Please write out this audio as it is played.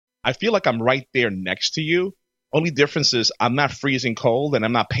I feel like I'm right there next to you. Only difference is I'm not freezing cold and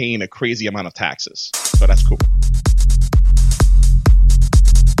I'm not paying a crazy amount of taxes. So that's cool.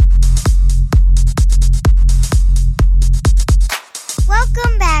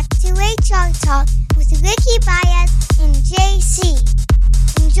 Welcome back to HR Talk with Ricky Baez and JC.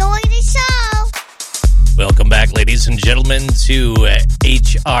 Enjoy the show. Welcome back, ladies and gentlemen, to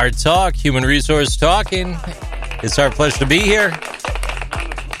HR Talk, Human Resource Talking. It's our pleasure to be here.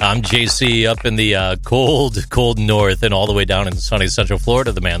 I'm JC up in the cold north and all the way down in sunny Central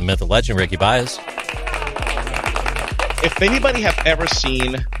Florida, the man, the myth, the legend, Ricky Baez. If anybody have ever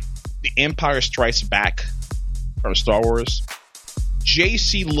seen The Empire Strikes Back from Star Wars,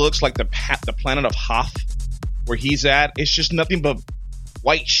 JC looks like the planet of Hoth, where he's at. It's just nothing but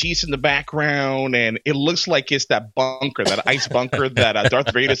white sheets in the background, and it looks like it's that bunker, that ice bunker that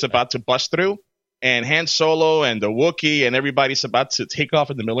Darth Vader's about to bust through, and Han Solo and the Wookiee and everybody's about to take off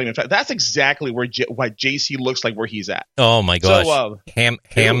in the Millennium Falcon. That's exactly where what JC looks like, where he's at. Oh my gosh, so,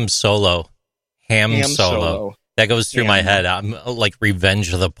 Ham Solo. That goes through my head. I'm like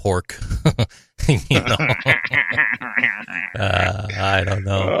Revenge of the Pork. You know, I don't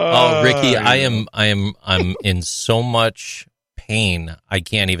know. Oh, Ricky, I'm in so much pain. I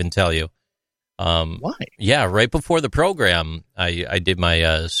can't even tell you. Why? Yeah, right before the program, I did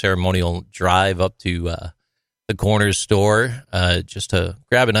my ceremonial drive up to the corner store just to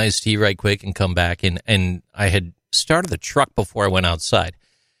grab an iced tea right quick and come back. And I had started the truck before I went outside.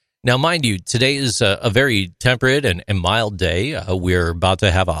 Now, mind you, today is a very temperate and mild day. We're about to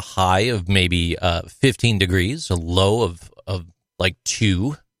have a high of maybe 15 degrees, a low of like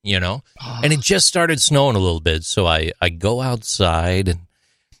 2, you know. And it just started snowing a little bit. So I go outside and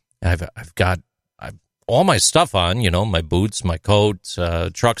I've got all my stuff on, you know, my boots, my coat,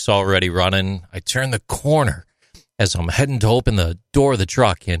 truck's already running. I turn the corner as I'm heading to open the door of the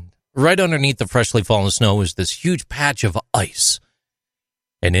truck, and right underneath the freshly fallen snow is this huge patch of ice.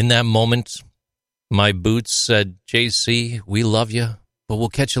 And in that moment, my boots said, JC, we love you, but we'll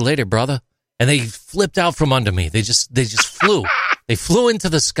catch you later, brother. And they flipped out from under me. They just flew. They flew into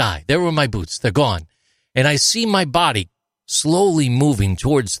the sky. There were my boots. They're gone. And I see my body slowly moving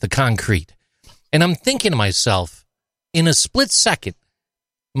towards the concrete. And I'm thinking to myself, in a split second,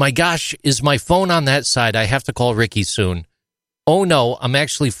 my gosh, is my phone on that side? I have to call Ricky soon. Oh no, I'm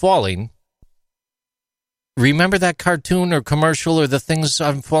actually falling. Remember that cartoon or commercial or the things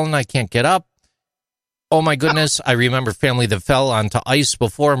I'm falling, I can't get up? Oh my goodness, I remember family that fell onto ice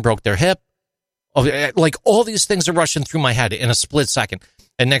before and broke their hip. Oh, like all these things are rushing through my head in a split second.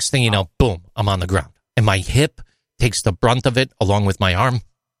 And next thing you know, boom, I'm on the ground. And my hip takes the brunt of it along with my arm.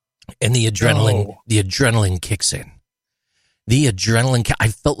 And the adrenaline kicks in. I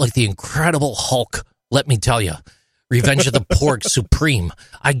felt like the Incredible Hulk, let me tell you. Revenge of the Pork Supreme.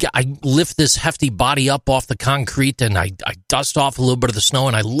 I lift this hefty body up off the concrete and I dust off a little bit of the snow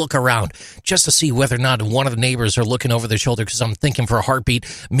and I look around just to see whether or not one of the neighbors are looking over their shoulder because I'm thinking for a heartbeat,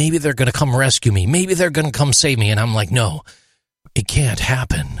 maybe they're going to come rescue me. Maybe they're going to come save me. And I'm like, no, it can't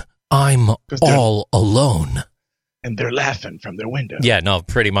happen. I'm all alone. And they're laughing from their window. Yeah, no,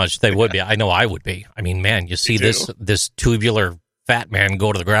 pretty much they would be. I know I would be. I mean, man, you see this tubular fat man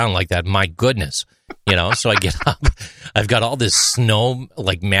go to the ground like that. My goodness. You know, so I get up, I've got all this snow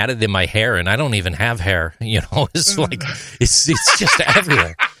like matted in my hair and I don't even have hair, you know, it's like, it's just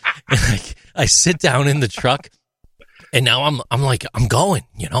everywhere. And I sit down in the truck and now I'm like, I'm going,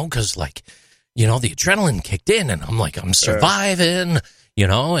 you know, cause like, you know, the adrenaline kicked in and I'm like, I'm surviving, you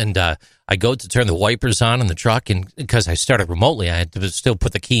know, and, I go to turn the wipers on in the truck and because I started remotely, I had to still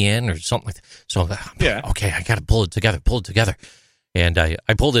put the key in or something like that. So okay, I got to pull it together. And I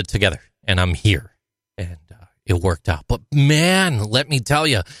pulled it together and I'm here. And it worked out. But, man, let me tell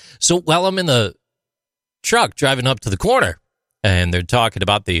you. So while I'm in the truck driving up to the corner, and they're talking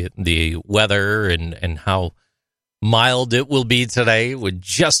about the weather and how mild it will be today with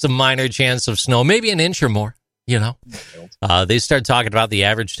just a minor chance of snow, maybe an inch or more, you know. They start talking about the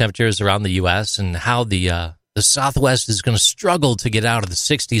average temperatures around the U.S. and how the Southwest is going to struggle to get out of the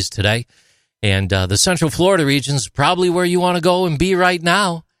 60s today. And the Central Florida region is probably where you want to go and be right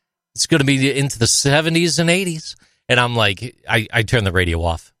now. It's going to be into the 70s and 80s. And I'm like, I turn the radio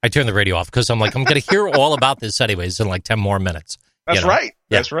off. Because I'm like, I'm going to hear all about this anyways in like 10 more minutes. That's right.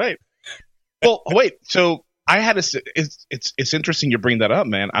 Yeah. That's right. Well, wait. So I had it's interesting you bring that up,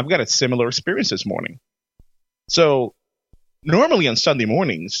 man. I've got a similar experience this morning. So normally on Sunday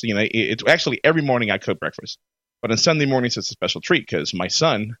mornings, you know, it's actually every morning I cook breakfast. But on Sunday mornings, it's a special treat because my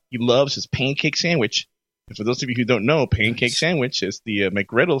son, he loves his pancake sandwich. And for those of you who don't know, pancake sandwich is the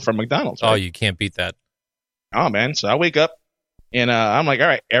McGriddle from McDonald's. Right? Oh, you can't beat that. Oh, man. So I wake up, And I'm like, all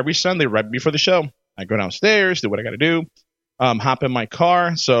right, every Sunday right before the show, I go downstairs, do what I got to do, hop in my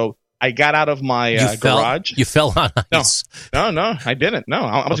car. So I got out of my garage. You fell on ice. No, I didn't. No,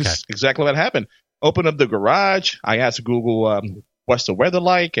 I was just exactly what happened. Open up the garage. I asked Google, what's the weather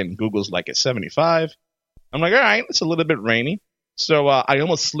like? And Google's like, it's 75. I'm like, all right, it's a little bit rainy. So I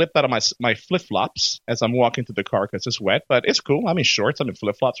almost slipped out of my flip-flops as I'm walking to the car because it's wet, but it's cool. I'm in shorts. I'm in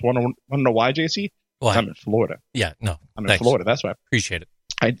flip-flops. Want to know why, JC? Why? I'm in Florida. Yeah, no. I'm in Florida. That's why. Appreciate it.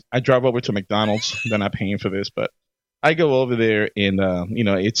 I drive over to McDonald's. They're not paying for this, but I go over there and,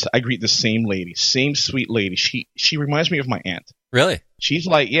 I greet the same lady, same sweet lady. She reminds me of my aunt. Really? She's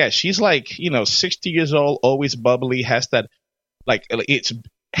like 60 years old, always bubbly, has that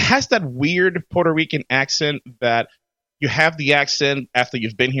weird Puerto Rican accent that you have the accent after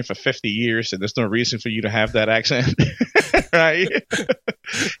you've been here for 50 years, and there's no reason for you to have that accent, right?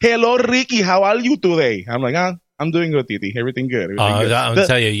 Hello, Ricky. How are you today? I'm like, I'm doing good, Titi. Everything good. I'll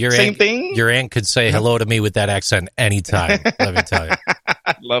tell you, your aunt could say hello to me with that accent anytime. Let me tell you.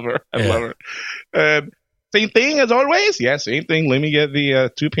 I love her. I love her. Same thing as always. Yeah, same thing. Let me get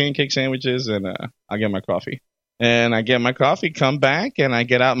the 2 pancake sandwiches, and I'll get my coffee. And I get my coffee, come back, and I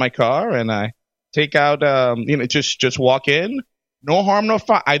get out my car, and I take out, just walk in. No harm, no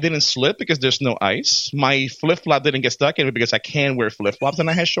foul. I didn't slip because there's no ice. My flip-flop didn't get stuck in it because I can wear flip-flops, and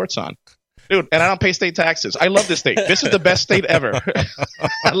I had shorts on. Dude, and I don't pay state taxes. I love this state. This is the best state ever.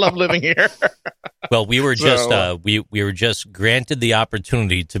 I love living here. Well, we were just granted the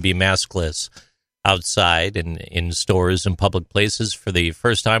opportunity to be maskless outside and in stores and public places for the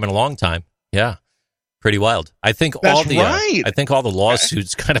first time in a long time. Yeah. Pretty wild. I think all the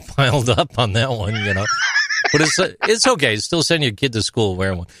lawsuits kind of piled up on that one, But it's okay. Still send your kid to school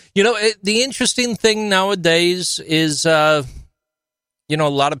wearing one. The interesting thing nowadays is, a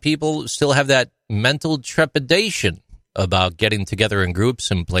lot of people still have that mental trepidation about getting together in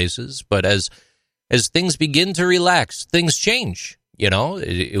groups and places. But as things begin to relax, things change.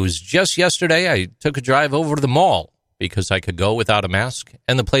 It was just yesterday I took a drive over to the mall because I could go without a mask,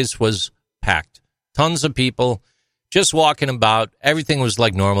 and the place was packed. Tons of people just walking about. Everything was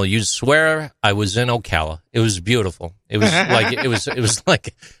like normal. You'd swear I was in Ocala. It was beautiful. It was like it was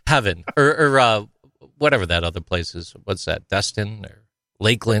like heaven, or whatever that other place is. What's that? Destin or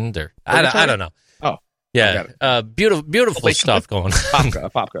Lakeland or I don't know. Oh, yeah, beautiful stuff going on.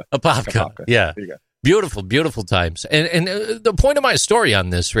 Apopka. Yeah, there you go. Beautiful times. And the point of my story on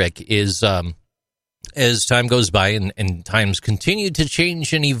this, Rick, is as time goes by and times continue to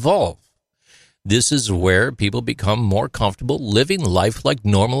change and evolve, this is where people become more comfortable living life like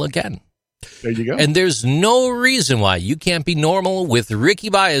normal again. There you go. And there's no reason why you can't be normal with Ricky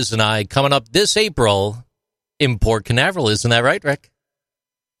Baez and I coming up this April in Port Canaveral. Isn't that right, Rick?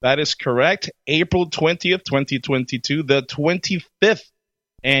 That is correct. April 20th, 2022, the 25th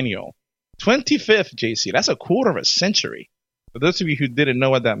annual. 25th, JC. That's a quarter of a century. For those of you who didn't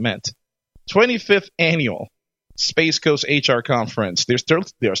know what that meant. 25th annual Space Coast HR Conference. There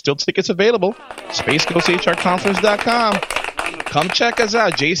are still tickets available. SpaceCoastHRConference.com. Come check us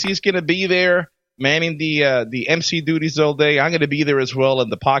out. JC's going to be there manning the MC duties all day. I'm going to be there as well in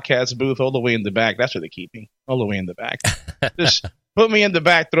the podcast booth all the way in the back. That's where they keep me, all the way in the back. Just put me in the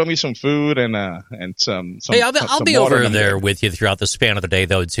back, throw me some food and some. Hey, I'll be over there with you throughout the span of the day,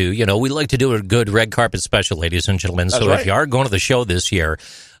 though, too. We like to do a good red carpet special, ladies and gentlemen. So if you are going to the show this year,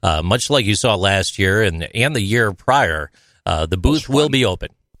 much like you saw last year and the year prior, the booth will be open,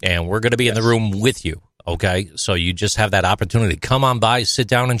 and we're going to be in the room with you. Okay, so you just have that opportunity. Come on by, sit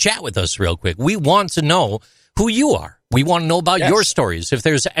down, and chat with us real quick. We want to know who you are. We want to know about your stories. If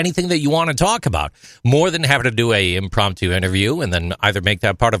there's anything that you want to talk about, more than happy to do a impromptu interview and then either make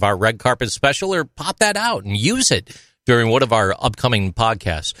that part of our red carpet special or pop that out and use it during one of our upcoming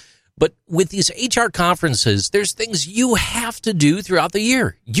podcasts. But with these HR conferences, there's things you have to do throughout the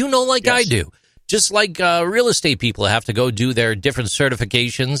year. I do. Just like real estate people have to go do their different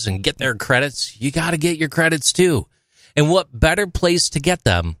certifications and get their credits, you got to get your credits too. And what better place to get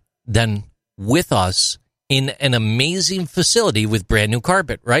them than with us in an amazing facility with brand new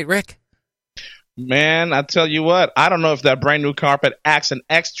carpet, right, Rick? Man, I tell you what, I don't know if that brand new carpet acts an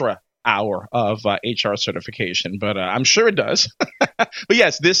extra hour of HR certification, but I'm sure it does. But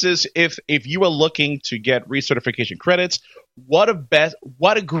yes, this is if you are looking to get recertification credits, what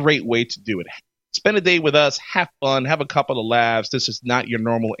a great way to do it. Spend a day with us, have fun, have a couple of laughs. This is not your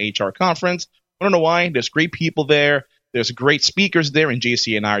normal HR conference. I don't know why. There's great people there. There's great speakers there, and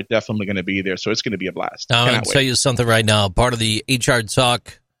JC and I are definitely going to be there, so it's going to be a blast. I'm going to tell you something right now. Part of the HR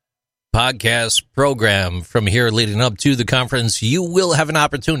Talk podcast program from here leading up to the conference, you will have an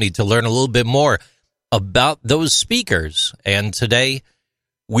opportunity to learn a little bit more about those speakers. And today,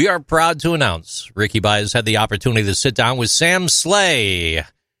 we are proud to announce Ricky Baez had the opportunity to sit down with Sam Slay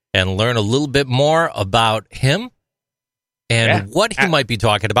and learn a little bit more about him and what he might be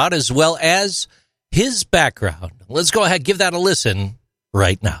talking about, as well as his background. Let's go ahead, give that a listen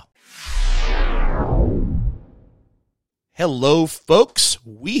right now. Hello, folks.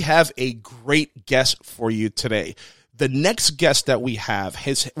 We have a great guest for you today. The next guest that we have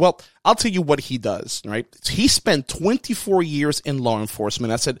I'll tell you what he does, right? He spent 24 years in law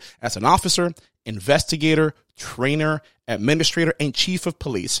enforcement as an officer, investigator, trainer, administrator, and chief of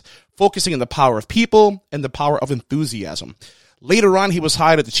police, focusing on the power of people and the power of enthusiasm. Later on, he was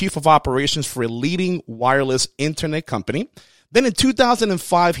hired as the chief of operations for a leading wireless internet company. Then in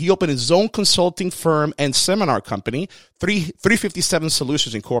 2005, he opened his own consulting firm and seminar company, 357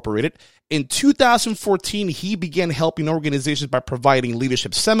 Solutions Incorporated. In 2014, he began helping organizations by providing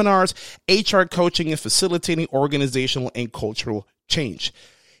leadership seminars, HR coaching, and facilitating organizational and cultural change.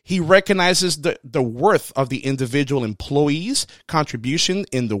 He recognizes the worth of the individual employee's contribution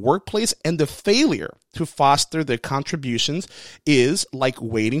in the workplace, and the failure to foster their contributions is like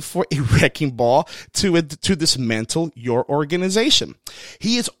waiting for a wrecking ball to dismantle your organization.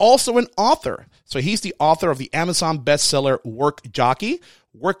 He is also an author. So he's the author of the Amazon bestseller Work Jockey,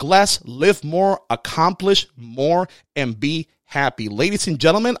 Work Less, Live More, Accomplish More, and Be Happy. Ladies and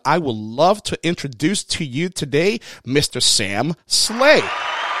gentlemen, I would love to introduce to you today Mr. Sam Slay.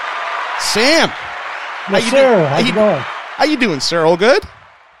 Sam. Yes, sir. How's it going? How you doing, sir? All good?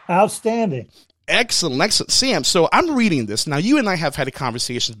 Outstanding. Excellent. Sam, so I'm reading this. Now, you and I have had a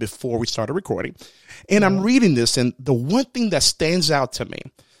conversation before we started recording, and I'm reading this, and the one thing that stands out to me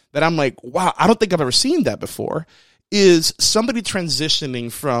that I'm like, wow, I don't think I've ever seen that before, is somebody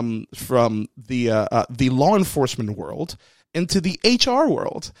transitioning from the law enforcement world into the HR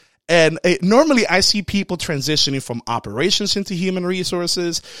world. And normally I see people transitioning from operations into human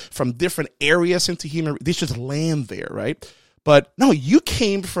resources, from different areas into they just land there, right? But no, you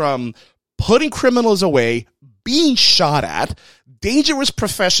came from putting criminals away, being shot at, dangerous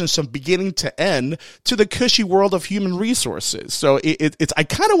professions from beginning to end, to the cushy world of human resources. So it's I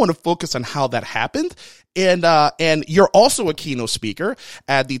kind of want to focus on how that happened. And you're also a keynote speaker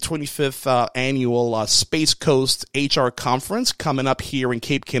at the 25th annual Space Coast HR Conference coming up here in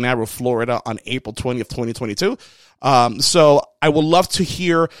Cape Canaveral, Florida on April 20th, 2022. So I would love to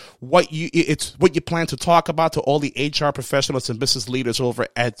hear what you plan to talk about to all the HR professionals and business leaders over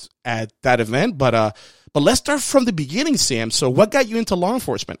at that event. But let's start from the beginning, Sam. So what got you into law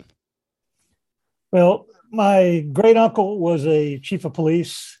enforcement? Well, my great uncle was a chief of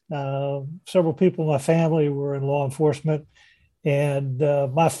police. Several people in my family were in law enforcement. And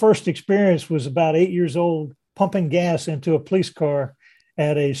my first experience was about 8 years old, pumping gas into a police car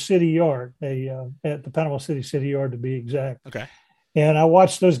at a city yard, at the Panama City Yard to be exact. Okay. And I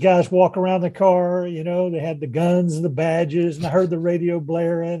watched those guys walk around the car. You know, they had the guns and the badges, and I heard the radio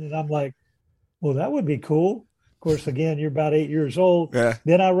blaring, and I'm like, well, that would be cool. Of course, again, you're about 8 years old. Yeah.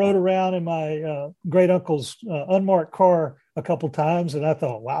 Then I rode around in my great uncle's unmarked car a couple times, and I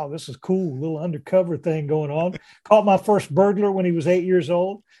thought, wow, this is cool, little undercover thing going on. Caught my first burglar when he was 8 years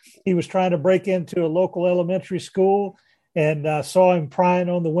old. He was trying to break into a local elementary school, and I saw him prying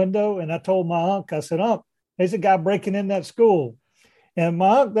on the window, and I told my uncle, I said, Unc, there's a guy breaking in that school. And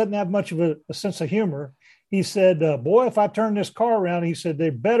my uncle doesn't have much of a sense of humor. He said, boy, if I turn this car around, he said,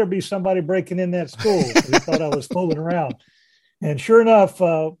 there better be somebody breaking in that school. He thought I was fooling around. And sure enough,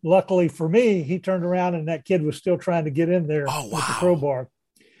 luckily for me, he turned around and that kid was still trying to get in there with the crowbar.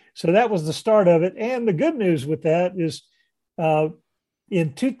 So that was the start of it. And the good news with that is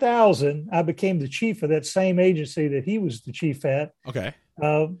in 2000, I became the chief of that same agency that he was the chief at. Okay.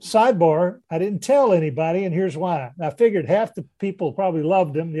 Sidebar, I didn't tell anybody, and here's why. I figured half the people probably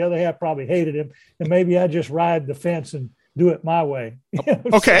loved him, the other half probably hated him, and maybe I just ride the fence and do it my way.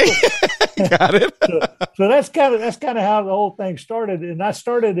 Okay. Got it. So that's kind of how the whole thing started. And I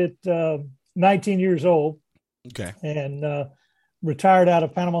started at 19 years old. Okay. And retired out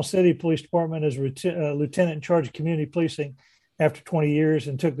of Panama City Police Department as lieutenant in charge of community policing after 20 years,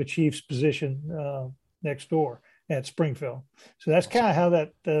 and took the chief's position next door at Springfield. So that's kind of how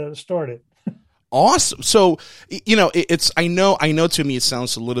that started. Awesome. So, you know, I know to me, it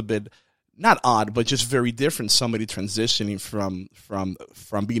sounds a little bit not odd, but just very different. Somebody transitioning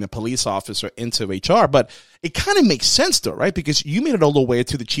from being a police officer into HR, but it kind of makes sense though, right? Because you made it all the way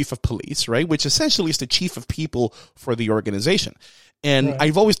to the chief of police, right? Which essentially is the chief of people for the organization. And right.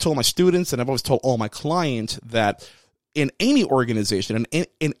 I've always told my students, and I've always told all my clients, that in any organization and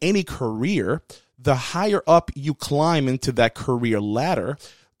in any career, the higher up you climb into that career ladder,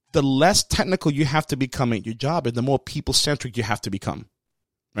 the less technical you have to become at your job, and the more people centric you have to become.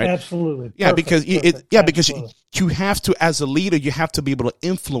 Right? Absolutely. Yeah, Perfect. because you have to, as a leader, you have to be able to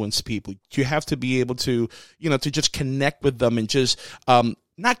influence people. You have to be able to, to just connect with them and just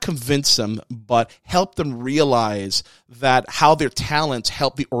not convince them, but help them realize that how their talents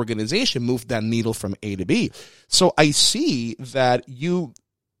help the organization move that needle from A to B. So I see that you,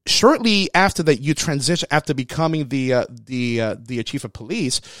 shortly after that, you transition after becoming the chief of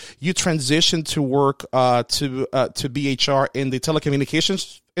police. You transitioned to work to BHR in the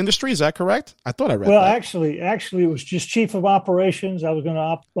telecommunications industry. Is that correct? I thought I read. Well, that. actually, it was just chief of operations. I was going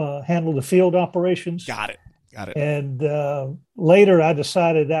to handle the field operations. Got it. And later, I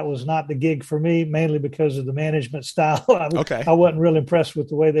decided that was not the gig for me, mainly because of the management style. I wasn't really impressed with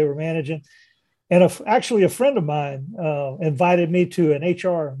the way they were managing. And actually, a friend of mine invited me to an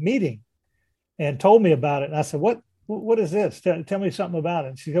HR meeting and told me about it. And I said, "What is this? Tell me something about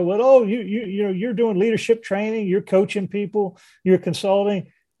it." She said, "Well, you're doing leadership training. You're coaching people. You're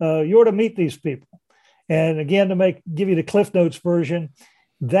consulting. You ought to meet these people." And again, to give you the Cliff Notes version,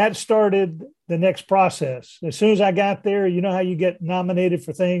 that started the next process. As soon as I got there, you know how you get nominated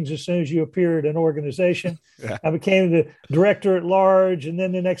for things as soon as you appear at an organization. Yeah. I became the director at large, and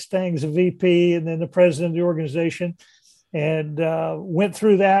then the next thing is a VP, and then the president of the organization, and went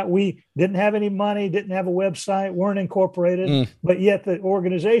through that. We didn't have any money, didn't have a website, weren't incorporated, but yet the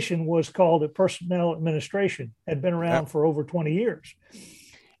organization was called a Personnel Administration, had been around for over 20 years.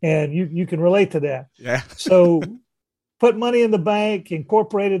 And you can relate to that. Yeah. So put money in the bank,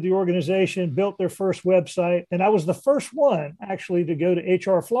 incorporated the organization, built their first website. And I was the first one actually to go to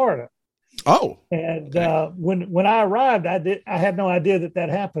HR Florida. Oh. And when I arrived, I had no idea that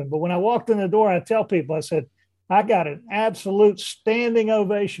happened. But when I walked in the door, I tell people, I said, I got an absolute standing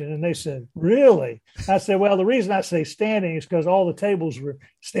ovation. And they said, "Really?" I said, "Well, the reason I say standing is because all the tables were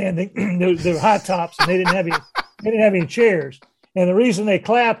standing. They were high tops, and they didn't have any chairs. And the reason they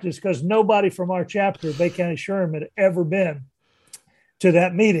clapped is because nobody from our chapter, Bay County SHRM, had ever been to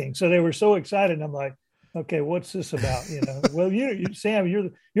that meeting. So they were so excited. And I'm like, okay, what's this about? Well, you Sam,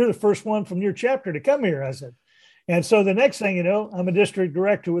 you're the first one from your chapter to come here, I said. And so the next thing you know, I'm a district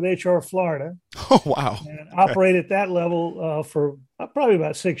director with HR Florida. Oh, wow. And operate at that level for probably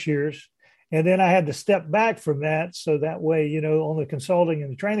about 6 years. And then I had to step back from that. So that way, on the consulting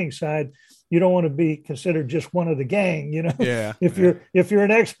and the training side, you don't want to be considered just one of the gang, Yeah. If you're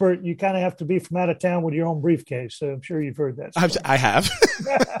an expert, you kind of have to be from out of town with your own briefcase. So I'm sure you've heard that story. I have.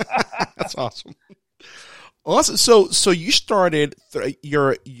 That's awesome. Awesome. So you started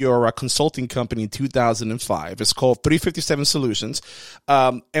your consulting company in 2005. It's called 357 Solutions.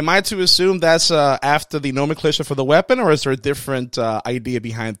 Am I to assume that's after the nomenclature for the weapon, or is there a different idea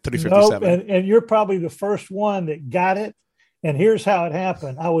behind 357? Nope, and you're probably the first one that got it. And here's how it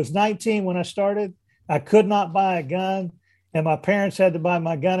happened. I was 19 when I started. I could not buy a gun, and my parents had to buy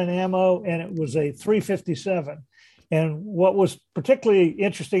my gun and ammo, and it was a 357. And what was particularly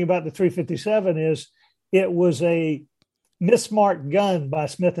interesting about the 357 is it was a mismarked gun by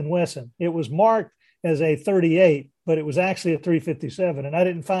Smith & Wesson. It was marked as a 38, but it was actually a 357. And I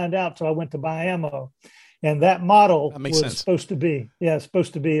didn't find out till I went to buy ammo. And that model was supposed to be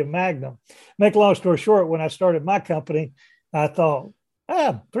a Magnum. Make a long story short, when I started my company, I thought,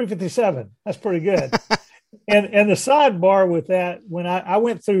 357, that's pretty good. and the sidebar with that, when I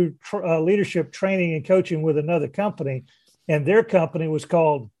went through leadership training and coaching with another company, and their company was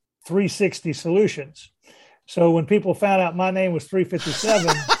called 360 Solutions. So when people found out my name was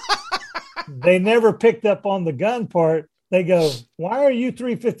 357, they never picked up on the gun part. They go, "Why are you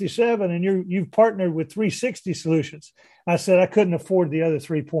 357 and you've partnered with 360 Solutions?" I said, I couldn't afford the other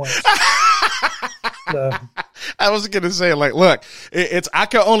 3 points. So, I was going to say, look, I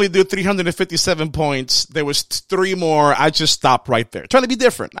can only do 357 points. There was 3 more. I just stopped right there. Trying to be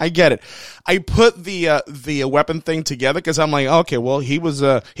different. I get it. I put the weapon thing together because I'm like, okay, well, he was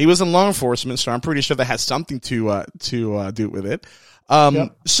in law enforcement, so I'm pretty sure that has something to do with it.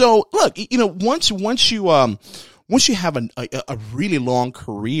 Yep. So look, once you have a really long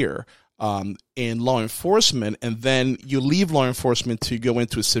career in law enforcement, and then you leave law enforcement to go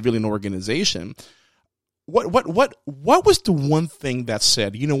into a civilian organization, what was the one thing that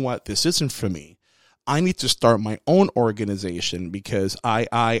said, you know what, this isn't for me? I need to start my own organization, because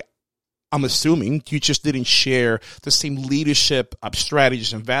I'm assuming you just didn't share the same leadership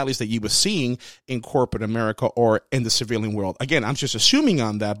strategies and values that you were seeing in corporate America or in the civilian world. Again, I'm just assuming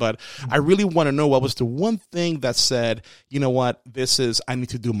on that, but I really want to know what was the one thing that said, you know what, I need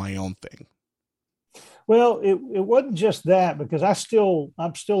to do my own thing. Well, it wasn't just that, because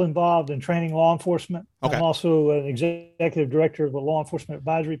I'm still involved in training law enforcement. Okay. I'm also an executive director of the law enforcement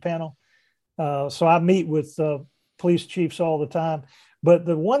advisory panel. So I meet with police chiefs all the time. But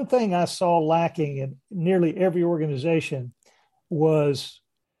the one thing I saw lacking in nearly every organization was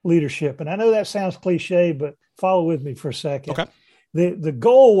leadership. And I know that sounds cliche, but follow with me for a second. Okay. The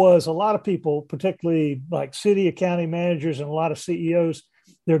goal was, a lot of people, particularly like city accounting managers and a lot of CEOs,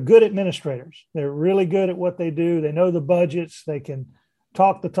 they're good administrators. They're really good at what they do. They know the budgets. They can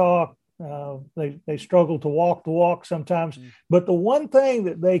talk the talk. They struggle to walk the walk sometimes. But the one thing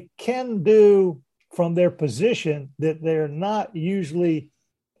that they can do from their position that they're not usually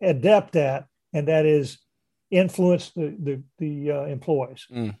adept at, and that is influence the employees.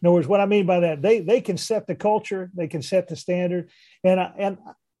 In other words, what I mean by that, they can set the culture, they can set the standard. And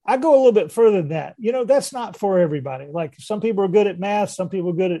I go a little bit further than that. That's not for everybody. Like, some people are good at math, some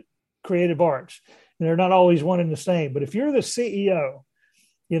people are good at creative arts, and they're not always one and the same. But if you're the CEO,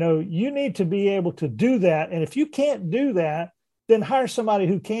 you need to be able to do that. And if you can't do that, then hire somebody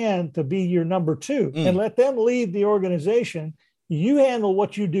who can to be your number two and let them lead the organization. You handle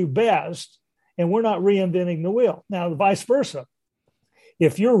what you do best, and we're not reinventing the wheel. Now, the vice versa.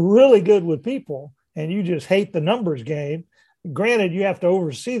 If you're really good with people and you just hate the numbers game, granted, you have to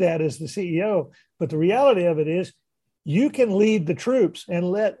oversee that as the CEO. But the reality of it is, you can lead the troops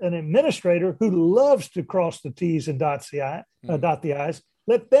and let an administrator who loves to cross the T's and dot the I's,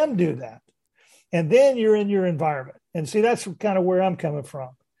 let them do that. And then you're in your environment. And see, that's kind of where I'm coming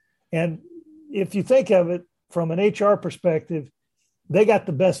from. And if you think of it from an HR perspective, they got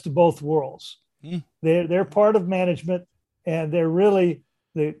the best of both worlds. They're part of management, and they're really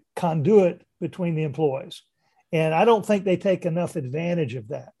the conduit between the employees. And I don't think they take enough advantage of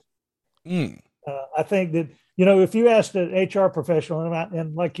that. I think that, if you asked an HR professional,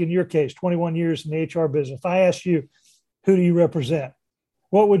 and like in your case, 21 years in the HR business, if I asked you, who do you represent?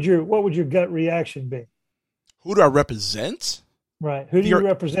 What would your gut reaction be? Who do I represent? Right. Who do you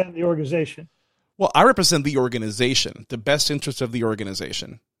represent in the organization? Well, I represent the organization, the best interest of the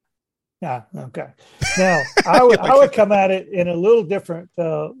organization. Yeah. Okay. Now, I would come at it in a little different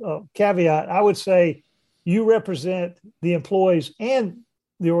caveat. I would say you represent the employees and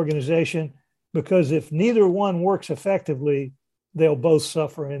the organization, because if neither one works effectively, they'll both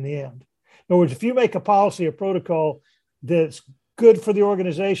suffer in the end. In other words, if you make a policy or protocol that's good for the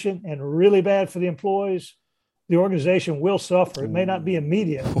organization and really bad for the employees, the organization will suffer. It may not be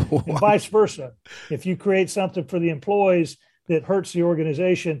immediate, and vice versa. If you create something for the employees that hurts the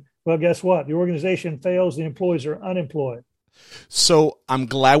organization, well, guess what? The organization fails, the employees are unemployed. So I'm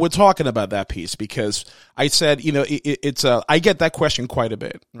glad we're talking about that piece, because I said, I get that question quite a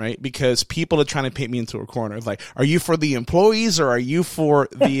bit, right? Because people are trying to paint me into a corner. It's like, are you for the employees or are you for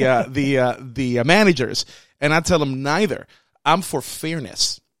the managers? And I tell them neither. I'm for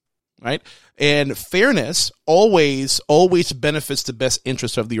fairness, right? And fairness always benefits the best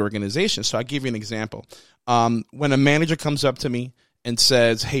interest of the organization. So I'll give you an example. When a manager comes up to me and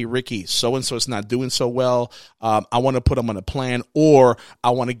says, hey, Ricky, so-and-so is not doing so well. I want to put them on a plan, or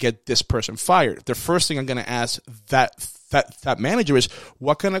I want to get this person fired. The first thing I'm going to ask that manager is,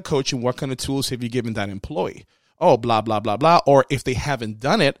 what kind of coaching, what kind of tools have you given that employee? Oh, blah, blah, blah, blah. Or if they haven't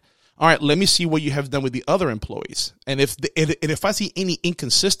done it, all right, let me see what you have done with the other employees. And if I see any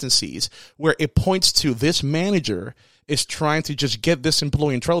inconsistencies where it points to this manager is trying to just get this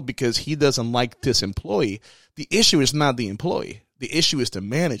employee in trouble because he doesn't like this employee, the issue is not the employee. The issue is the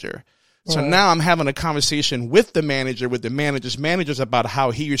manager. So now I'm having a conversation with the manager, with the manager's managers, about how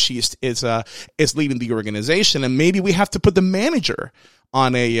he or she is leading the organization, and maybe we have to put the manager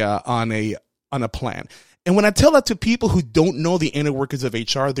on a plan. And when I tell that to people who don't know the inner workings of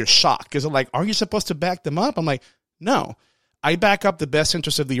HR, they're shocked, because they're like, "Are you supposed to back them up?" I'm like, "No, I back up the best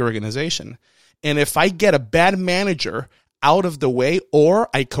interest of the organization. And if I get a bad manager out of the way, or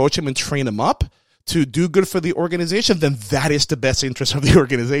I coach him and train him up to do good for the organization, then that is the best interest of the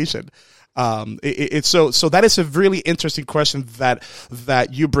organization." So that is a really interesting question that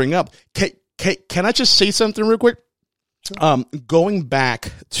you bring up. Can I just say something real quick? Going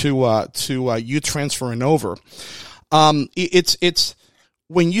back to you transferring over, it's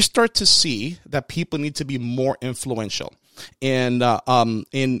when you start to see that people need to be more influential, and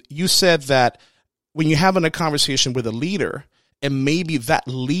you said that when you're having a conversation with a leader, and maybe that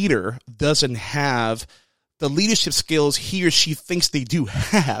leader doesn't have the leadership skills he or she thinks they do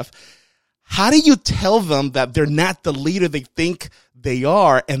have, how do you tell them that they're not the leader they think they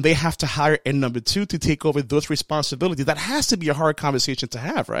are, and they have to hire a number two to take over those responsibilities? That has to be a hard conversation to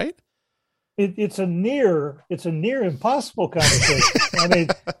have, right? It's a near impossible conversation. I mean,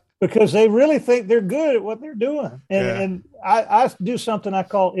 because they really think they're good at what they're doing. And I do something I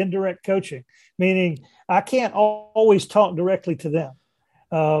call indirect coaching, meaning I can't always talk directly to them.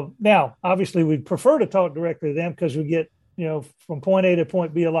 Now, obviously, we'd prefer to talk directly to them because we get, from point A to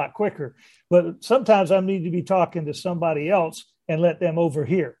point B a lot quicker. But sometimes I need to be talking to somebody else and let them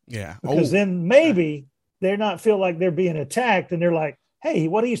overhear. Yeah. Because then maybe they're not feel like they're being attacked and they're like, hey,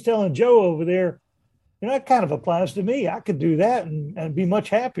 what he's telling Joe over there, that kind of applies to me. I could do that and be much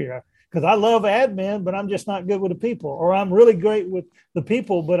happier because I love admin, but I'm just not good with the people. Or I'm really great with the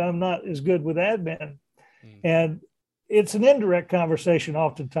people, but I'm not as good with admin. And it's an indirect conversation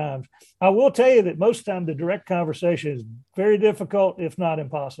oftentimes. I will tell you that most of the time the direct conversation is very difficult, if not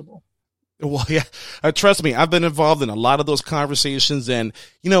impossible. Well, yeah, trust me, I've been involved in a lot of those conversations. And,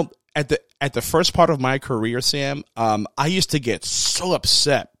 at the first part of my career, Sam, I used to get so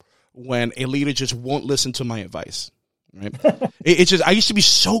upset when a leader just won't listen to my advice. Right? I used to be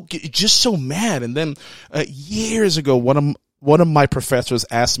so mad. And then years ago, one of my professors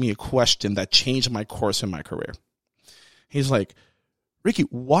asked me a question that changed my course in my career. He's like, Ricky,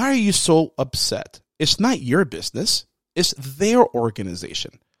 why are you so upset? It's not your business. It's their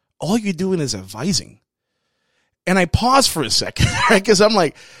organization. All you're doing is advising. And I paused for a second, right? Because I'm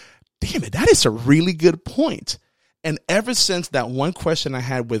like, damn it, that is a really good point. And ever since that one question I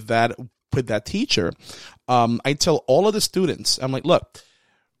had with that teacher, I tell all of the students, I'm like, look,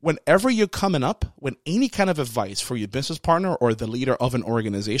 whenever you're coming up with any kind of advice for your business partner or the leader of an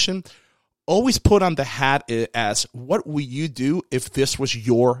organization, always put on the hat as, what would you do if this was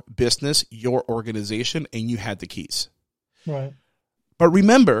your business, your organization, and you had the keys? Right. But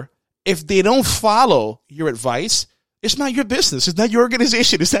remember, if they don't follow your advice, it's not your business. It's not your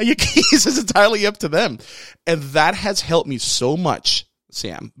organization. It's not your keys. It's entirely up to them. And that has helped me so much,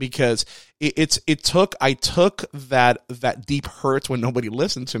 Sam, because I took that deep hurt when nobody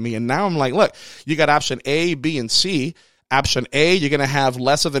listened to me. And now I'm like, look, you got option A, B, and C. Option A, you're going to have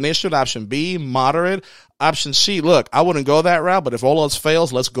less of an issue. Option B, moderate. Option C, look, I wouldn't go that route, but if all else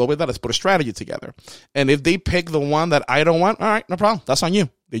fails, let's go with that. Let's put a strategy together. And if they pick the one that I don't want, all right, no problem. That's on you.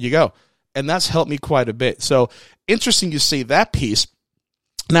 There you go. And that's helped me quite a bit. So interesting you say that piece.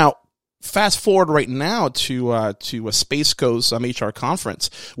 Now, fast forward right now to a Space Coast HR conference,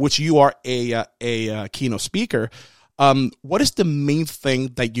 which you are a keynote speaker. What is the main thing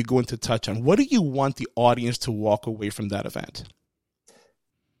that you're going to touch on? What do you want the audience to walk away from that event?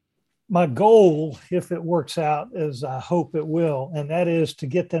 My goal, if it works out, as I hope it will, and that is to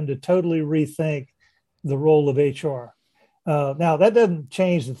get them to totally rethink the role of HR. Now, that doesn't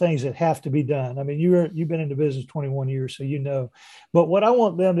change the things that have to be done. I mean, you've been in the business 21 years, so you know. But what I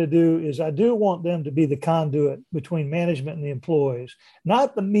want them to do is I do want them to be the conduit between management and the employees,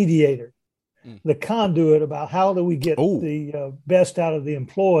 not the mediator. The conduit about how do we get the best out of the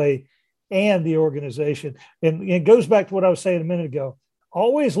employee and the organization. And it goes back to what I was saying a minute ago.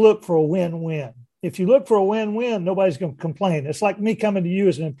 Always look for a win-win. If you look for a win-win, nobody's going to complain. It's like me coming to you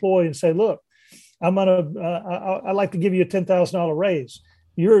as an employee and say, look, I'd like to give you a $10,000 raise.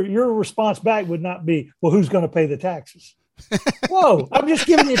 Your response back would not be, well, who's going to pay the taxes? Whoa, I'm just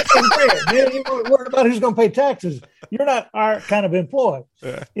giving you 10 grand. You're worried about who's going to pay taxes. You're not our kind of employee.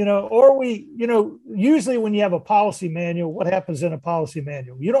 Yeah. Usually when you have a policy manual, what happens in a policy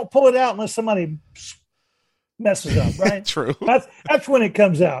manual? You don't pull it out unless somebody messes up, right? True. That's when it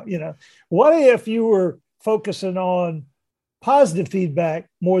comes out. What if you were focusing on positive feedback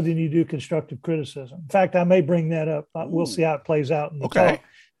more than you do constructive criticism? In fact, I may bring that up. We'll see how it plays out in the talk.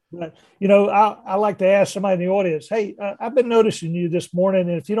 But, I like to ask somebody in the audience, hey, I've been noticing you this morning,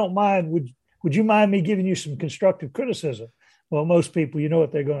 and if you don't mind, would you mind me giving you some constructive criticism? Well, most people,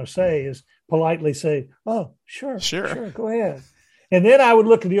 what they're going to say is politely say, oh, sure, go ahead. And then I would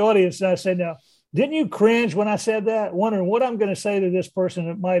look at the audience and I say, now, didn't you cringe when I said that, wondering what I'm going to say to this person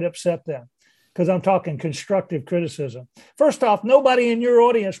that might upset them? Because I'm talking constructive criticism. First off, nobody in your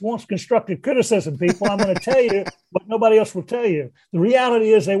audience wants constructive criticism, people. I'm going to tell you what nobody else will tell you. The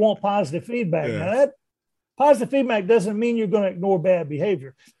reality is they want positive feedback. Yeah. Now, that positive feedback doesn't mean you're going to ignore bad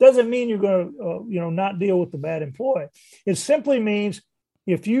behavior. Doesn't mean you're going to, not deal with the bad employee. It simply means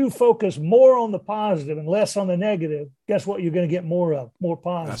if you focus more on the positive and less on the negative, guess what you're going to get more of? More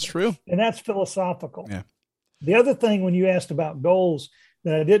positive. That's true. And that's philosophical. Yeah. The other thing when you asked about goals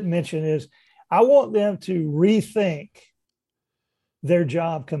that I didn't mention is I want them to rethink their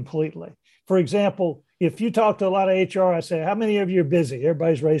job completely. For example, if you talk to a lot of HR, I say, how many of you are busy?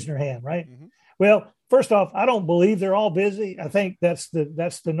 Everybody's raising their hand, right? Mm-hmm. Well, first off, I don't believe they're all busy. I think that's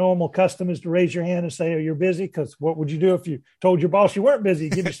the normal custom is to raise your hand and say, oh, you're busy. Because what would you do if you told your boss you weren't busy?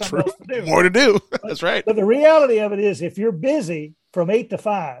 Give you something else to do. More to do. That's right. But the reality of it is, if you're busy from 8 to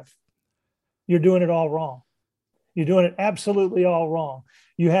 5, you're doing it all wrong. You're doing it absolutely all wrong.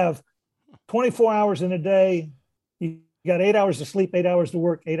 You have 24 hours in a day. You got 8 hours to sleep, 8 hours to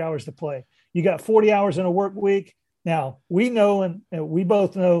work, 8 hours to play. You got 40 hours in a work week. Now, we know, and we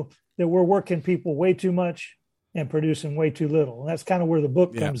both know, that we're working people way too much and producing way too little. And that's kind of where the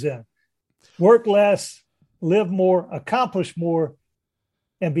book comes in. Work less, live more, accomplish more,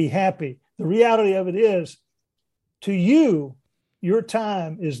 and be happy. The reality of it is, to you, your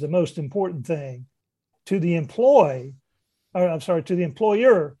time is the most important thing. To the employer,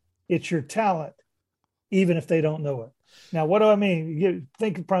 it's your talent, even if they don't know it. Now, what do I mean? You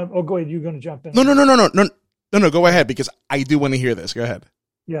think, oh, go ahead. You're going to jump in. No, go ahead, because I do want to hear this. Go ahead.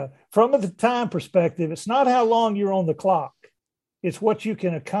 Yeah. From the time perspective, it's not how long you're on the clock. It's what you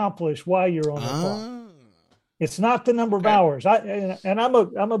can accomplish while you're on the clock. It's not the number of hours.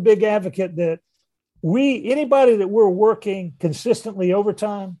 I'm a big advocate that anybody that we're working consistently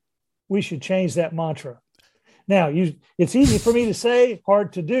overtime, we should change that mantra. Now, it's easy for me to say,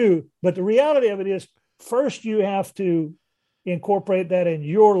 hard to do, but the reality of it is, first you have to incorporate that in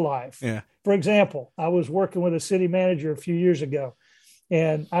your life. Yeah. For example, I was working with a city manager a few years ago,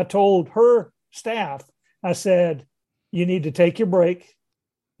 and I told her staff, I said, you need to take your break.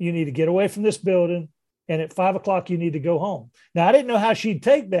 You need to get away from this building. And at 5 o'clock, you need to go home. Now, I didn't know how she'd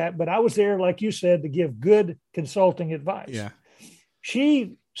take that, but I was there, like you said, to give good consulting advice. Yeah.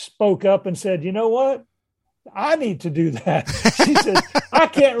 She spoke up and said, you know what? I need to do that. She said, I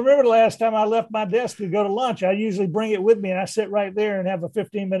can't remember the last time I left my desk to go to lunch. I usually bring it with me and I sit right there and have a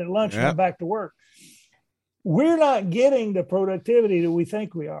 15-minute lunch and I'm back to work. We're not getting the productivity that we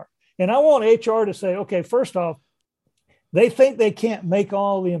think we are. And I want HR to say, okay, first off, they think they can't make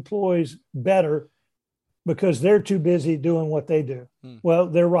all the employees better because they're too busy doing what they do. Well,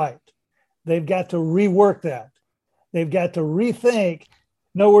 they're right. They've got to rework that. They've got to rethink.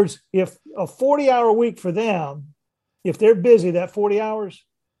 In other words, if a 40-hour week for them, if they're busy that 40 hours,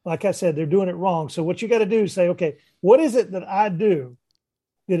 like I said, they're doing it wrong. So what you got to do is say, okay, what is it that I do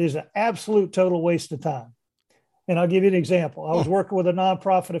that is an absolute total waste of time? And I'll give you an example. I was working with a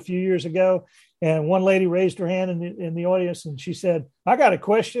nonprofit a few years ago, and one lady raised her hand in the audience, and she said, I got a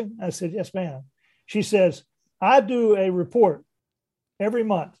question. I said, yes, ma'am. She says, I do a report every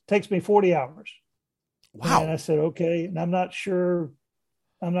month. It takes me 40 hours. Wow. And I said, okay. And I'm not sure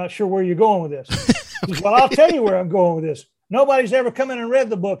where you're going with this. She said, well, I'll tell you where I'm going with this. Nobody's ever come in and read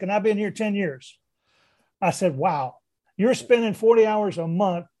the book, and I've been here 10 years. I said, wow, you're spending 40 hours a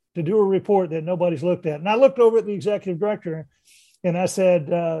month to do a report that nobody's looked at. And I looked over at the executive director and I said,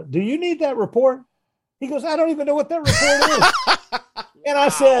 do you need that report? He goes, I don't even know what that report is. And I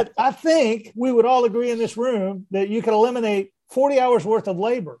said, I think we would all agree in this room that you can eliminate 40 hours worth of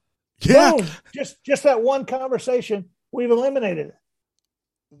labor. Yeah. Boom. Just that one conversation, we've eliminated it.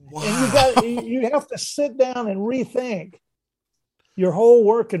 Wow. And you have to sit down and rethink your whole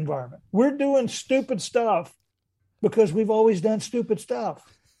work environment. We're doing stupid stuff because we've always done stupid stuff.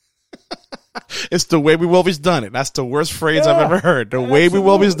 It's the way we've always done it. That's the worst phrase I've ever heard. The way we've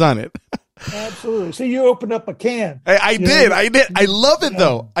always done it. Absolutely. So you opened up a can. I did. I love it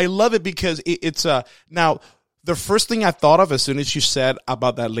though. I love it because it's now the first thing I thought of as soon as you said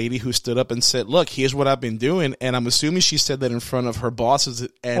about that lady who stood up and said, look, here's what I've been doing. And I'm assuming she said that in front of her bosses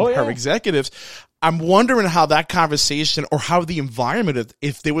and her executives. I'm wondering how that conversation or how the environment,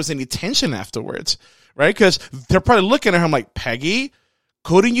 if there was any tension afterwards, right? Because they're probably looking at her like, Peggy,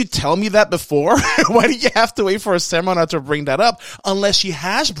 couldn't you tell me that before? Why do you have to wait for a seminar to bring that up? Unless she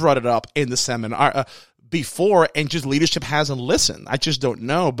has brought it up in the seminar before and just leadership hasn't listened. I just don't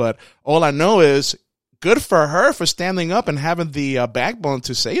know. But all I know is good for her for standing up and having the backbone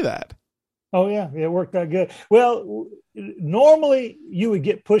to say that. Oh, yeah. It worked out good. Well, normally you would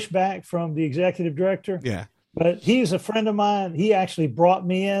get pushback from the executive director. Yeah. But he's a friend of mine. He actually brought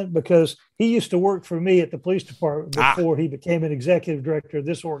me in because he used to work for me at the police department before he became an executive director of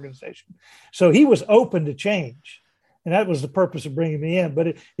this organization. So he was open to change. And that was the purpose of bringing me in.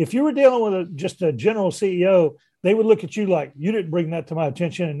 But if you were dealing with just a general CEO, they would look at you like, you didn't bring that to my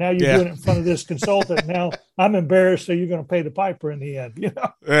attention. And now you're doing it in front of this consultant. Now I'm embarrassed. So you're going to pay the piper in the end. You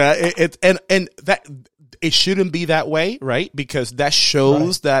know? And it shouldn't be that way, right? Because that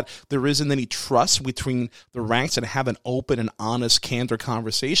shows that there isn't any trust between the ranks and have an open and honest, candor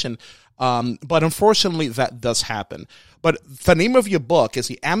conversation. But unfortunately, that does happen. But the name of your book is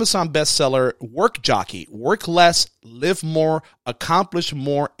the Amazon bestseller, Work Jockey. Work less, live more, accomplish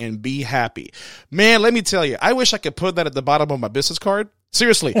more, and be happy. Man, let me tell you, I wish I could put that at the bottom of my business card.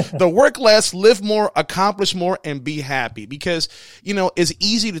 Seriously, the work less, live more, accomplish more, and be happy. Because, it's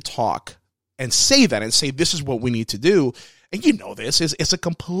easy to talk and say that and say this is what we need to do. And this it's a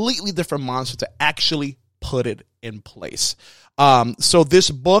completely different monster to actually put it in place. So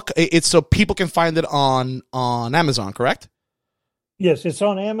this book, it's so people can find it on Amazon, correct? Yes, it's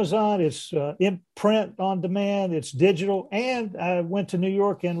on Amazon. It's in print on demand. It's digital. And I went to New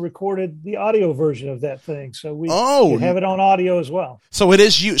York and recorded the audio version of that thing. So we have it on audio as well. So it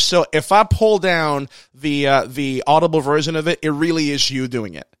is you. So if I pull down the audible version of it, it really is you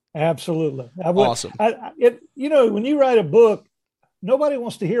doing it. Absolutely. Awesome. When you write a book, nobody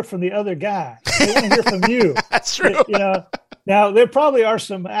wants to hear from the other guy. They want to hear from you. That's true. Now there probably are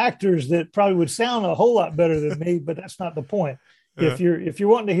some actors that probably would sound a whole lot better than me, but that's not the point. Yeah. If you're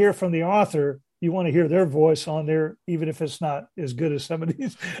wanting to hear from the author, you want to hear their voice on there, even if it's not as good as some of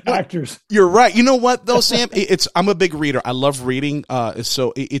these actors. You're right. You know what though, Sam? I'm a big reader. I love reading.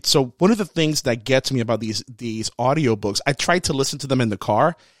 So one of the things that gets me about these audiobooks, I try to listen to them in the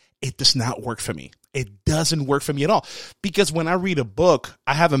car. It does not work for me. It doesn't work for me at all. Because when I read a book,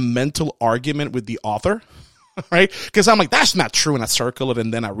 I have a mental argument with the author, right? Because I'm like, that's not true. And I circle it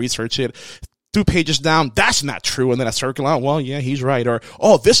and then I research it. 2 pages down, that's not true. And then I circle out, well, yeah, he's right. Or,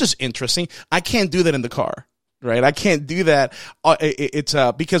 oh, this is interesting. I can't do that in the car, right? I can't do that. It's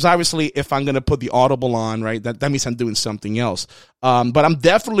because obviously if I'm going to put the Audible on, right, that means I'm doing something else. But I'm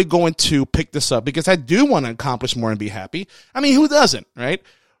definitely going to pick this up because I do want to accomplish more and be happy. I mean, who doesn't, right?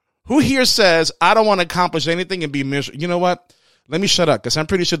 Who here says, I don't want to accomplish anything and be miserable? You know what? Let me shut up because I'm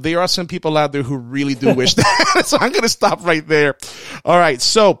pretty sure there are some people out there who really do wish that. So I'm going to stop right there. All right.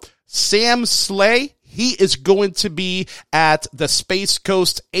 So Sam Slay, he is going to be at the Space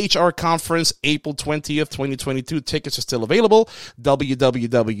Coast HR Conference, April 20th, 2022. Tickets are still available.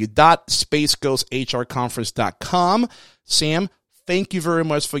 www.spacecoasthrconference.com. Sam, thank you very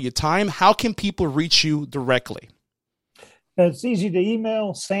much for your time. How can people reach you directly? It's easy to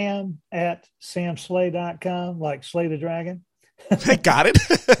email sam@samslay.com, like Slay the Dragon. Got it.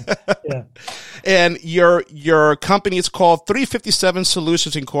 Yeah. And your company is called 357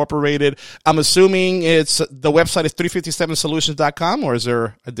 Solutions Incorporated. I'm assuming the website is 357solutions.com, or is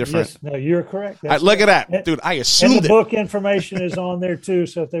there a different? Yes, no, you're correct. Look at that, dude. I assumed and the book information is on there too.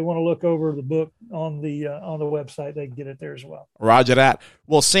 So if they want to look over the book on the website, they can get it there as well. Roger that.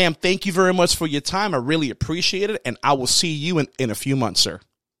 Well, Sam, thank you very much for your time. I really appreciate it, and I will see you in a few months, sir.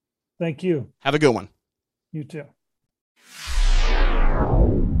 Thank you. Have a good one. You too.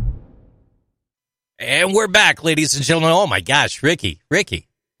 And we're back, ladies and gentlemen. Oh, my gosh, Ricky.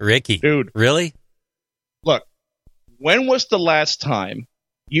 Dude. Really? Look, when was the last time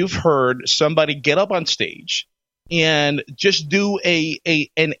you've heard somebody get up on stage and just do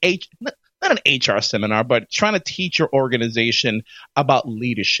not an HR seminar, but trying to teach your organization about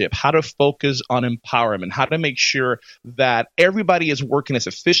leadership, how to focus on empowerment, how to make sure that everybody is working as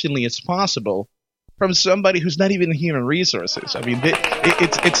efficiently as possible, from somebody who's not even in human resources? I mean,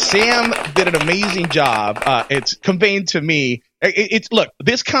 it's Sam did an amazing job. It's conveying to me. Look,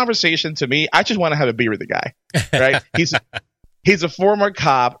 this conversation to me, I just want to have a beer with the guy, right? He's a former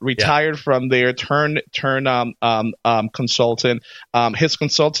cop, retired from there, turned consultant. His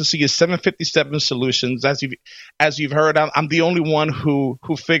consultancy is 757 Solutions. As you've heard, I'm the only one who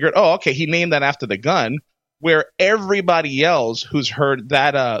figured, oh, okay, he named that after the gun. Where everybody else who's heard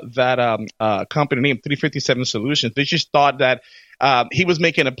that company name 357 Solutions, they just thought that he was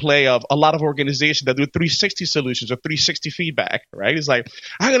making a play of a lot of organizations that do 360 solutions or 360 feedback, right? He's like,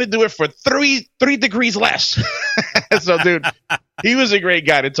 I'm going to do it for three degrees less. So, dude, he was a great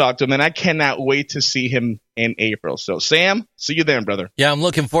guy to talk to, and I cannot wait to see him in April. So, Sam, see you then, brother. Yeah, I'm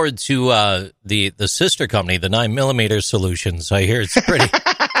looking forward to the sister company, the 9mm Solutions. I hear it's pretty...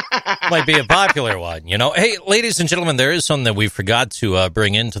 might be a popular one, you know. Hey, ladies and gentlemen, there is something that we forgot to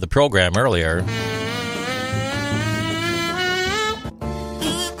bring into the program earlier.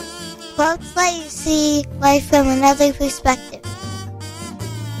 Quotes let you see life from another perspective.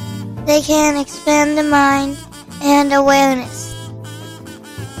 They can expand the mind and awareness.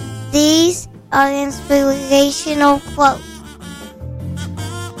 These are inspirational quotes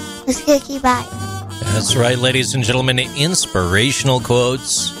with Ricky Byers. That's right, ladies and gentlemen, inspirational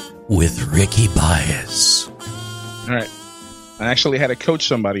quotes with Ricky Byers. All right. I actually had to coach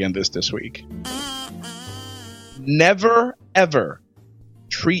somebody on this week. never, ever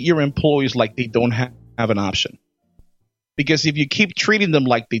treat your employees like they don't have an option. Because if you keep treating them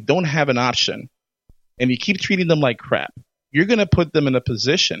like they don't have an option and you keep treating them like crap, you're going to put them in a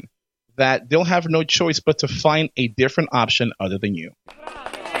position that they'll have no choice but to find a different option other than you.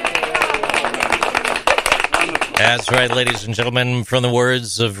 That's right, ladies and gentlemen. From the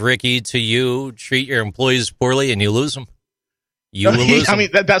words of Ricky to you, treat your employees poorly and you lose them. You will lose them. I mean,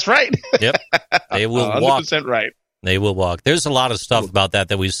 that's right. Yep. They will walk. 100% right. They will walk. There's a lot of stuff about that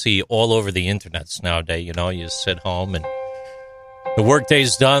we see all over the internets nowadays. You know, you sit home and the work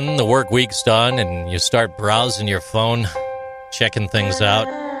day's done, the work week's done, and you start browsing your phone, checking things out.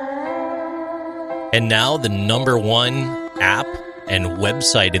 And now the number one app and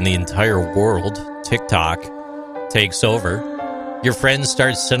website in the entire world, TikTok, takes over. Your friends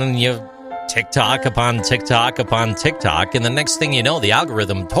start sending you TikTok upon TikTok upon TikTok, and the next thing you know, the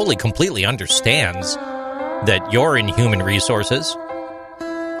algorithm totally, completely understands that you're in human resources,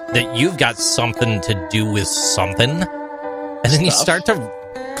 that you've got something to do with something, and then you start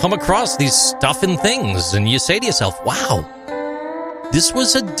to come across these stuff and things, and you say to yourself, wow, this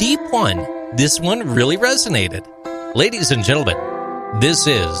was a deep one. This one really resonated. Ladies and gentlemen, this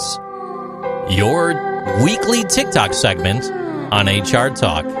is your weekly TikTok segment on HR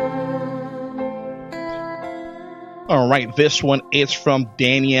Talk. All right, this one is from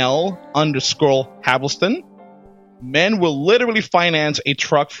Danielle_Havelston. Men will literally finance a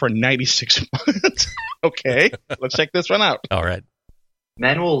truck for 96 months. Okay, let's check this one out. All right.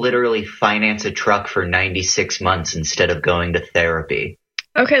 Men will literally finance a truck for 96 months instead of going to therapy.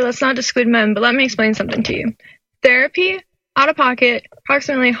 Okay, let's not exclude men, but let me explain something to you. Therapy, out of pocket,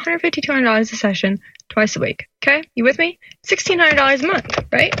 approximately $150 to $200 a session, twice a week. Okay, you with me? $1,600 a month,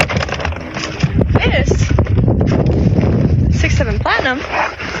 right? This 6-7 Platinum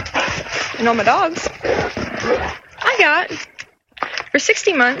and all my dogs, I got for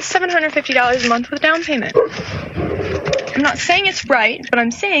 60 months, $750 a month with down payment. I'm not saying it's right, but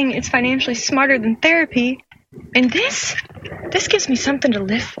I'm saying it's financially smarter than therapy. And this gives me something to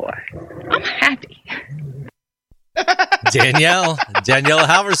live for. I'm happy. Danielle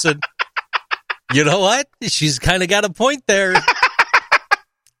Halverson. You know what? She's kind of got a point there.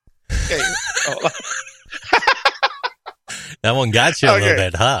 Okay. That one got you a little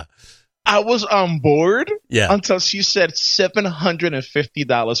bit, huh? I was on board Yeah. until she said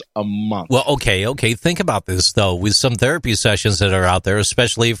 $750 a month. Well, okay. Think about this, though. With some therapy sessions that are out there,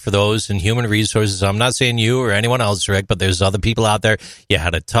 especially for those in human resources, I'm not saying you or anyone else, Rick, but there's other people out there. You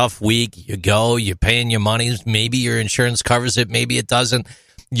had a tough week. You go, you're paying your money. Maybe your insurance covers it. Maybe it doesn't.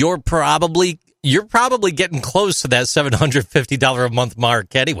 You're probably getting close to that $750 a month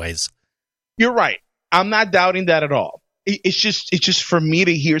mark anyways. You're right. I'm not doubting that at all. It's just for me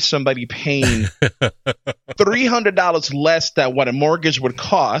to hear somebody paying $300 less than what a mortgage would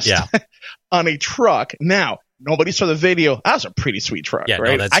cost on a truck. Now, nobody saw the video. That was a pretty sweet truck,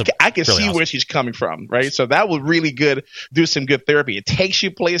 right? No, I can really see awesome. where she's coming from, right? So that was really good. Do some good therapy. It takes you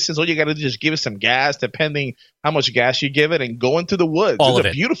places. All you got to do is give it some gas, depending how much gas you give it, and go into the woods. It's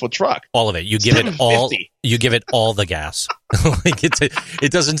a beautiful truck. All of it. You give it all. You give it all the gas. Like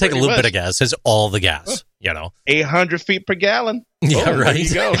it doesn't take Pretty a little much. bit of gas. It's all the gas. You know. 800 feet per gallon. Yeah, right. There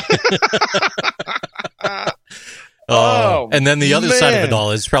you go. And then the other side of it man. all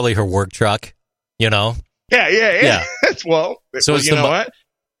is probably her work truck. You know. Yeah. well, So it's you know what?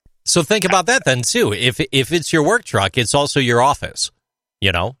 So think about that then too. If it's your work truck, it's also your office.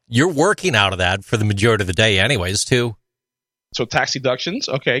 You know, you're working out of that for the majority of the day, anyways. Too. So tax deductions.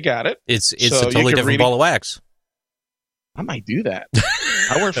 Okay, got it. It's So a you totally can different ball of wax. I might do that.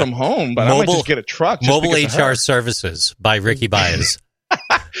 I work from home, but I might just get a truck. Just Mobile because of HR her. Services by Ricky Baez.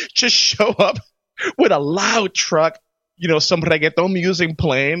 Just show up with a loud truck, some reggaeton music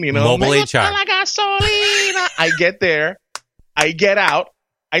playing, Mobile "Me HR. gusta la gasolina." I get there, I get out,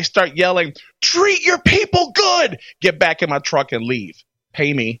 I start yelling, "Treat your people good!" Get back in my truck and leave.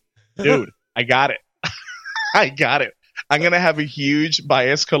 Pay me. Dude, I got it. I got it. I'm going to have a huge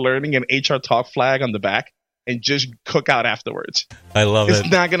Baezca Learning and HR Talk flag on the back and just cook out afterwards. I love It's it.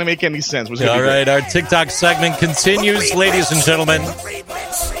 not going to make any sense. All right, our TikTok segment continues, ladies and gentlemen.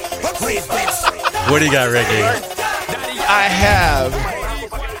 What do you got, Ricky? I have.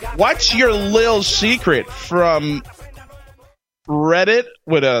 What's your little secret from Reddit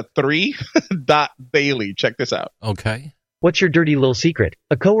with a 3 .Daily? Check this out. Okay. What's your dirty little secret?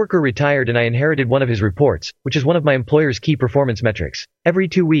 A coworker retired and I inherited one of his reports, which is one of my employer's key performance metrics. Every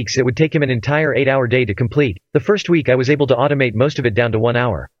 2 weeks it would take him an entire 8-hour day to complete. The first week I was able to automate most of it down to 1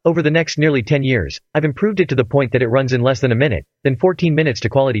 hour. Over the next nearly 10 years, I've improved it to the point that it runs in less than a minute, then 14 minutes to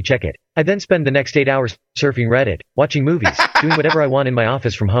quality check it. I then spend the next 8 hours surfing Reddit, watching movies, doing whatever I want in my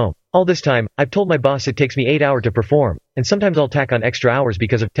office from home. All this time, I've told my boss it takes me 8 hours to perform, and sometimes I'll tack on extra hours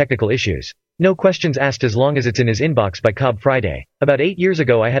because of technical issues. No questions asked as long as it's in his inbox by Cobb Friday. About 8 years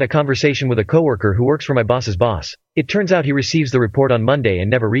ago I had a conversation with a coworker who works for my boss's boss. It turns out he receives the report on Monday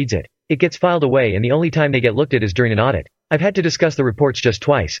and never reads it. It gets filed away and the only time they get looked at is during an audit. I've had to discuss the reports just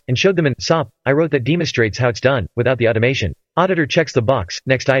twice, and showed them in SOP. I wrote that demonstrates how it's done, without the automation. Auditor checks the box,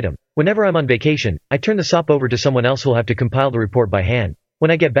 next item. Whenever I'm on vacation, I turn the SOP over to someone else who'll have to compile the report by hand. When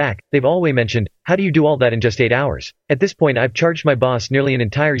I get back, they've always mentioned, how do you do all that in just 8 hours? At this point I've charged my boss nearly an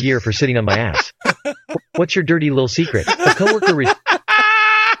entire year for sitting on my ass. What's your dirty little secret? A coworker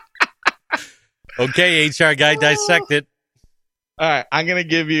Okay, HR guy, dissect it. All right, I'm gonna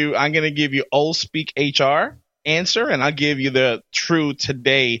give you old speak HR answer, and I'll give you the true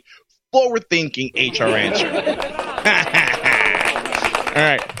today forward thinking HR answer. All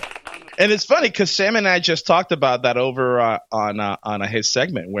right. And it's funny because Sam and I just talked about that over on his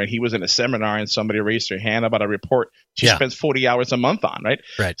segment where he was in a seminar and somebody raised their hand about a report she spends 40 hours a month on, right?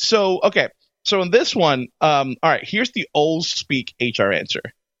 Right. So, okay. So in this one, all right, here's the old speak HR answer.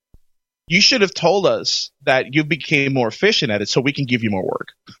 You should have told us that you became more efficient at it so we can give you more work.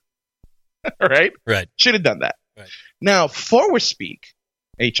 Right? Right. Should have done that. Right. Now, forward speak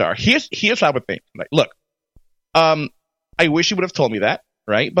HR, here's what I would think. Like, look, I wish you would have told me that.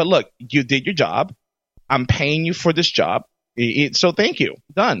 Right. But look, you did your job. I'm paying you for this job. So thank you.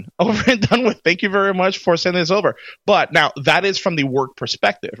 Done. Over and done with. Thank you very much for sending this over. But now that is from the work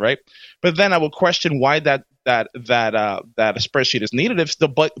perspective. Right. But then I will question why that spreadsheet is needed if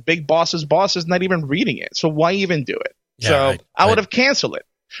the big boss's boss is not even reading it. So why even do it? Yeah, so right. I would have canceled it.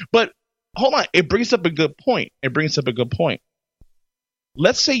 But hold on. It brings up a good point.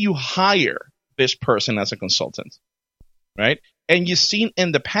 Let's say you hire this person as a consultant. Right. And you've seen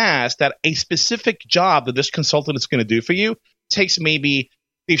in the past that a specific job that this consultant is going to do for you takes they've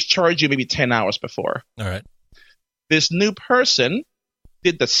charged you maybe 10 hours before. All right. This new person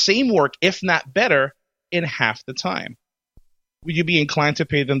did the same work, if not better, in half the time. Would you be inclined to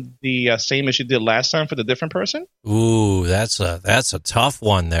pay them the same as you did last time for the different person? Ooh, that's a tough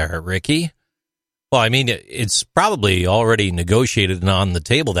one there, Ricky. Well, I mean, it's probably already negotiated and on the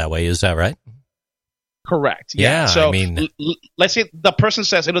table that way. Is that right? Correct. Yeah. So I mean, let's say the person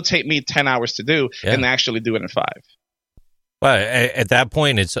says it'll take me 10 hours to do and they actually do it in 5. Well, at that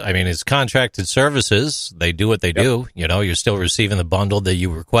point, it's contracted services. They do what they do. You know, you're still receiving the bundle that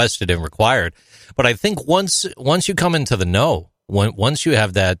you requested and required. But I think once you come into the know, once you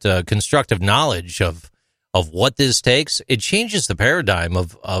have that constructive knowledge of what this takes, it changes the paradigm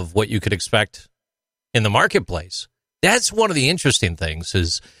of what you could expect in the marketplace. That's one of the interesting things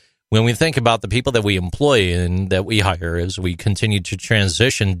is when we think about the people that we employ and that we hire as we continue to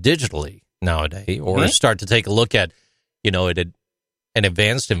transition digitally nowadays, or start to take a look at, you know, an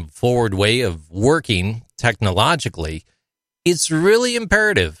advanced and forward way of working technologically, it's really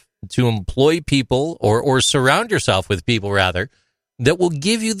imperative to employ people or surround yourself with people, rather, that will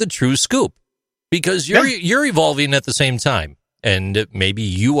give you the true scoop, because you're evolving at the same time. And maybe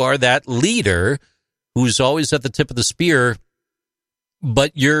you are that leader who's always at the tip of the spear,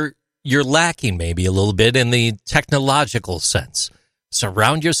 but you're lacking maybe a little bit in the technological sense.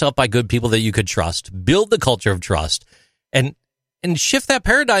 Surround yourself by good people that you could trust. Build the culture of trust, and shift that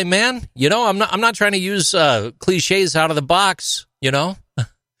paradigm, man. You know, I'm not trying to use cliches out of the box. You know,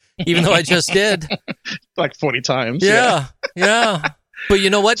 even though I just did like 40 times. Yeah. But you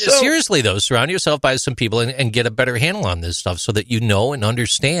know what? Seriously, though, surround yourself by some people and get a better handle on this stuff so that you know and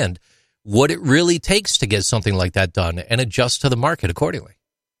understand what it really takes to get something like that done and adjust to the market accordingly.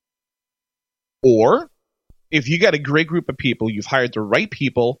 Or if you got a great group of people, you've hired the right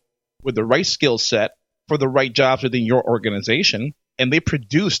people with the right skill set for the right jobs within your organization, and they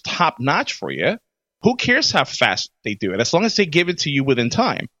produce top notch for you, who cares how fast they do it, as long as they give it to you within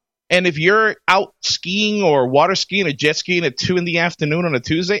time. And if you're out skiing or water skiing or jet skiing at 2 p.m. on a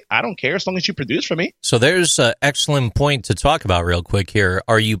Tuesday, I don't care as long as you produce for me. So there's an excellent point to talk about real quick here.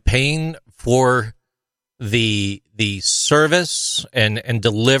 Are you paying for the service and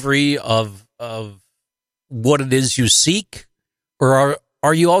delivery of what it is you seek, or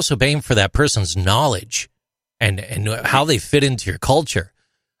are you also paying for that person's knowledge and how they fit into your culture?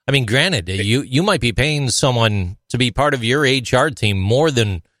 I mean, granted, you might be paying someone to be part of your HR team more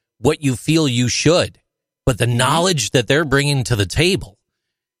than what you feel you should. but the knowledge that they're bringing to the table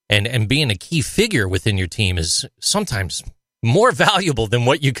and being a key figure within your team is sometimes more valuable than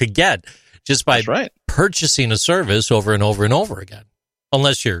what you could get just by purchasing a service over and over and over again.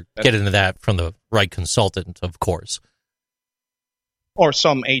 Unless you're getting into that from the right consultant, of course. Or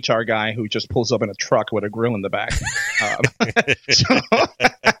some HR guy who just pulls up in a truck with a grill in the back.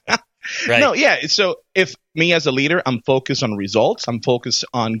 Right. No, yeah. So if me as a leader, I'm focused on results. I'm focused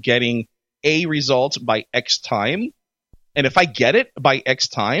on getting a result by X time. And if I get it by X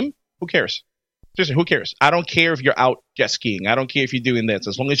time, who cares? Seriously, who cares? I don't care if you're out jet skiing. I don't care if you're doing this.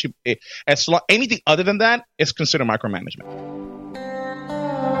 As long as you, anything other than that is considered micromanagement.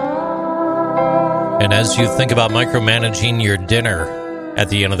 And as you think about micromanaging your dinner at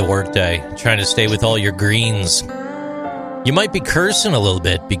the end of the workday, trying to stay with all your greens, you might be cursing a little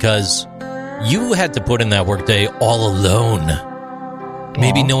bit because you had to put in that workday all alone.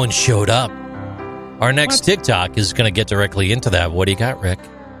 Maybe no one showed up. Our next TikTok is going to get directly into that. What do you got, Rick?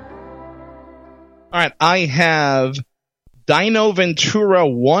 All right, I have Dino Ventura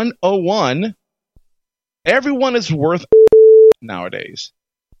 101. Everyone is worth nowadays.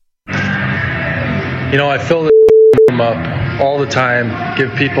 You know, I fill this up all the time,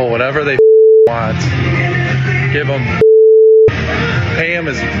 give people whatever they want, give them, pay them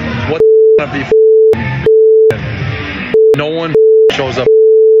as what they want to be. No one shows up.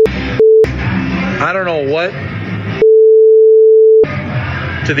 I don't know what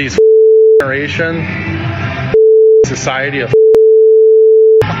to these generation society of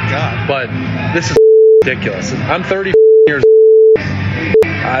God, but this is ridiculous. I'm 30 years old.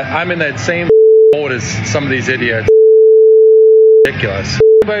 I'm in that same boat as some of these idiots. Ridiculous.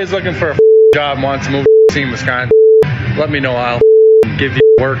 Everybody's looking for a job and wants to move to Wisconsin. Let me know. I'll give you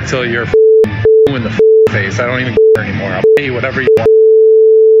work till you're in the face. I don't even care anymore. I'll pay you whatever you want.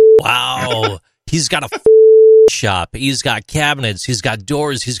 Wow. He's got a shop. He's got cabinets. He's got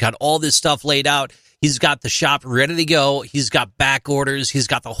doors. He's got all this stuff laid out. He's got the shop ready to go. He's got back orders. He's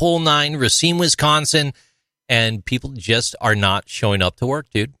got the whole nine. Racine, Wisconsin. And people just are not showing up to work,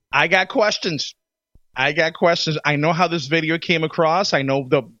 dude. I got questions. I know how this video came across. I know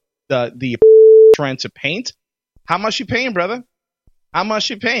the trying to paint. How much you paying, brother? How much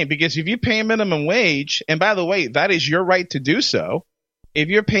you paying? Because if you pay minimum wage, and by the way, that is your right to do so. If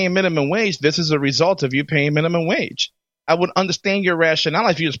you're paying minimum wage, this is a result of you paying minimum wage. I would understand your rationale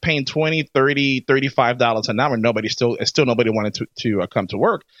if you're just paying $20, $30, $35 an hour. Nobody wanted to come to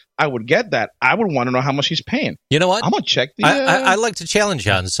work. I would get that. I would want to know how much he's paying. You know what? I'm gonna check the. I'd like to challenge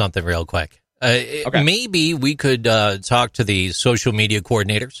you on something real quick. Okay. Maybe we could talk to the social media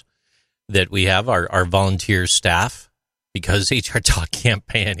coordinators that we have, our volunteer staff, because HR Talk can't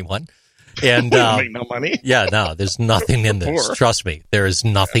pay anyone. And we don't make no money. Yeah, no, there's nothing in this. Trust me, there is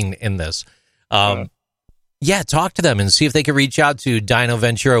nothing in this. Yeah, talk to them and see if they could reach out to Dino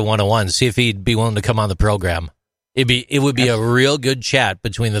Ventura 101. See if he'd be willing to come on the program. It would be a real good chat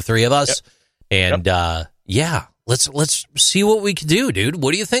between the three of us. Yep. And yeah, let's see what we can do, dude.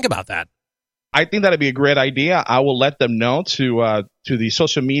 What do you think about that? I think that'd be a great idea. I will let them know to the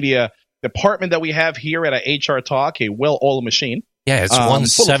social media department that we have here at HR Talk, a well-oiled machine. Yeah, it's one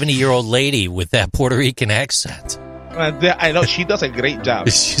 70-year-old lady with that Puerto Rican accent. I know she does a great job.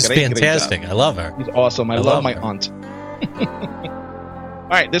 She's fantastic. Great I love her. She's awesome. I love my aunt. All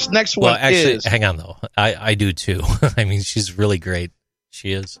right, this next one is... hang on, though. I do, too. I mean, she's really great.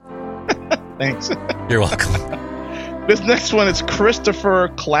 She is. Thanks. You're welcome. This next one is Christopher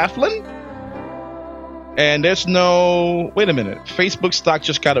Claflin. And there's no... Wait a minute. Facebook stock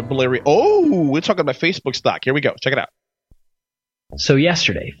just got a blurry... Oh, we're talking about Facebook stock. Here we go. Check it out. So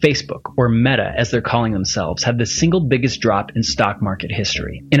yesterday, Facebook, or Meta as they're calling themselves, had the single biggest drop in stock market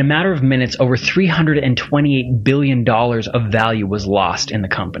history. In a matter of minutes, over $328 billion of value was lost in the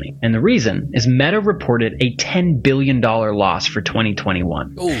company. And the reason is Meta reported a $10 billion loss for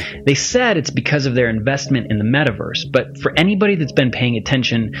 2021. Ooh. They said it's because of their investment in the metaverse, but for anybody that's been paying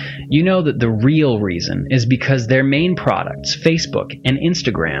attention, you know that the real reason is because their main products, Facebook and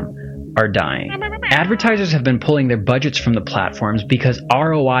Instagram, are dying. Advertisers have been pulling their budgets from the platforms because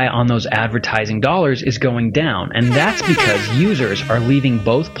ROI on those advertising dollars is going down, and that's because users are leaving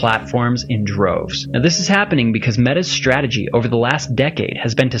both platforms in droves. Now, this is happening because Meta's strategy over the last decade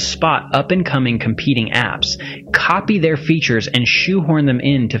has been to spot up-and-coming competing apps, copy their features, and shoehorn them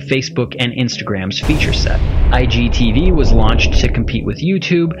into Facebook and Instagram's feature set. IGTV was launched to compete with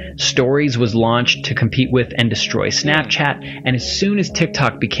YouTube, Stories was launched to compete with and destroy Snapchat, and as soon as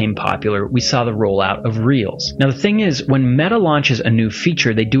TikTok became popular, popular, we saw the rollout of Reels. Now, the thing is, when Meta launches a new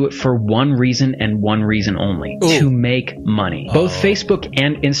feature, they do it for one reason and one reason only, to make money. Both Facebook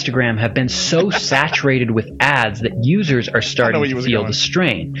and Instagram have been so saturated with ads that users are starting to feel the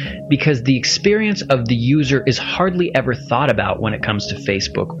strain, because the experience of the user is hardly ever thought about when it comes to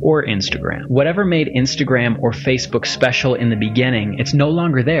Facebook or Instagram. Whatever made Instagram or Facebook special in the beginning, it's no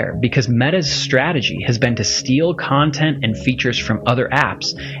longer there, because Meta's strategy has been to steal content and features from other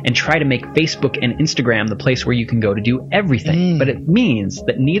apps and try to make Facebook and Instagram the place where you can go to do everything. But it means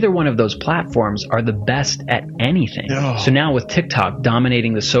that neither one of those platforms are the best at anything. So now with TikTok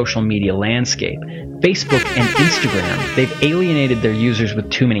dominating the social media landscape, Facebook and Instagram, they've alienated their users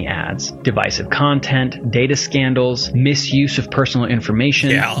with too many ads, divisive content, data scandals, misuse of personal information.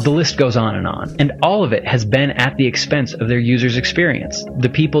 The list goes on. And all of it has been at the expense of their users' experience, the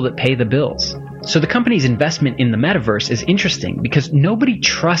people that pay the bills. So the company's investment in the metaverse is interesting because nobody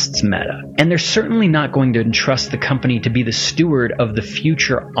trusts Meta, and they're certainly not going to entrust the company to be the steward of the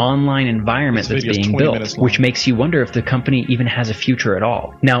future online environment that's being built, which makes you wonder if the company even has a future at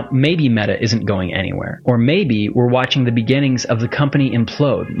all. Now, maybe Meta isn't going anywhere, or maybe we're watching the beginnings of the company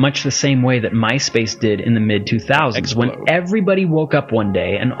implode, much the same way that MySpace did in the mid-2000s, when everybody woke up one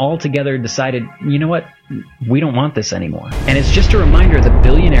day and all together decided, you know what? We don't want this anymore. And it's just a reminder that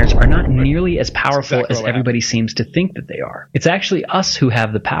billionaires are not nearly as powerful as everybody seems to think that they are. It's actually us who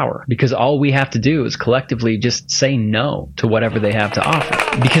have the power, because all we have to do is collectively just say no to whatever they have to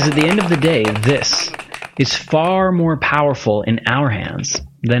offer. Because at the end of the day, this is far more powerful in our hands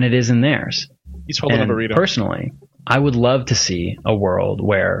than it is in theirs. He's holding a burrito. Personally, I would love to see a world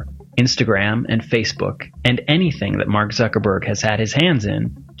where Instagram and Facebook and anything that Mark Zuckerberg has had his hands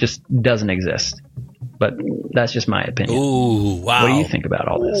in just doesn't exist. But that's just my opinion. Ooh, wow. What do you think about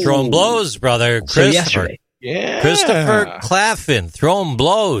all this? Throwing blows, brother. So yesterday. Christopher Claflin throwing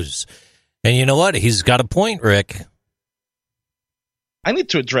blows. And you know what? He's got a point, Rick. I need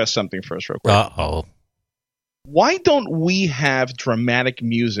to address something first real quick. Uh-oh. Why don't we have dramatic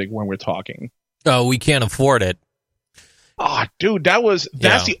music when we're talking? Oh, we can't afford it. Oh, dude,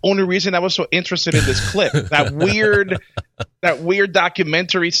 that's the only reason I was so interested in this clip. That weird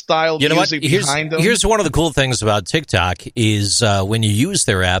documentary style music behind them. Here's one of the cool things about TikTok is when you use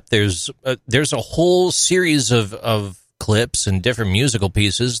their app, there's a whole series of clips and different musical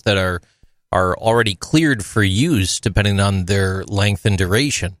pieces that are already cleared for use depending on their length and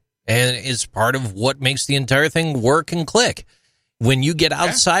duration. And it's part of what makes the entire thing work and click. When you get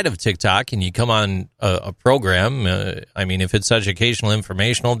outside of TikTok and you come on a program, I mean, if it's educational,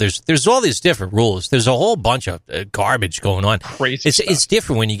 informational, there's all these different rules. There's a whole bunch of garbage going on. Crazy stuff. It's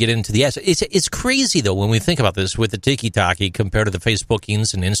different when you get into the ads. It's crazy, though, when we think about this with the tiki-taki compared to the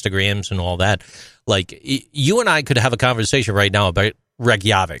Facebookings and Instagrams and all that. Like, you and I could have a conversation right now about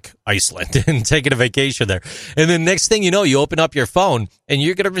Reykjavik, Iceland, and taking a vacation there. And then next thing you know, you open up your phone and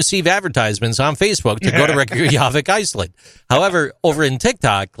you're going to receive advertisements on Facebook to go to Reykjavik, Iceland. However, over in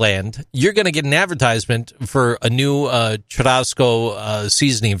TikTok land, you're going to get an advertisement for a new Tabasco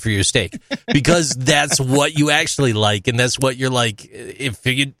seasoning for your steak, because that's what you actually like, and that's what you're like.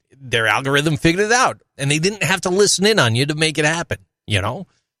 Their algorithm figured it out, and they didn't have to listen in on you to make it happen. You know,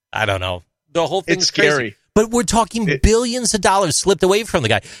 I don't know. The whole thing's scary. Crazy. But we're talking billions of dollars slipped away from the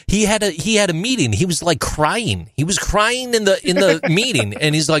guy. He had a meeting. He was like crying. He was crying in the meeting,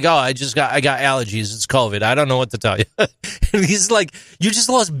 and he's like, "Oh, I got allergies. It's COVID. I don't know what to tell you." And he's like, "You just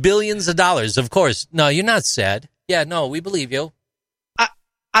lost billions of dollars." Of course, no, you're not sad. Yeah, no, we believe you.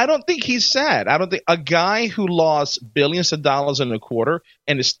 I don't think he's sad. I don't think a guy who lost billions of dollars in a quarter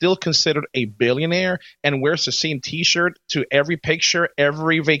and is still considered a billionaire and wears the same T-shirt to every picture,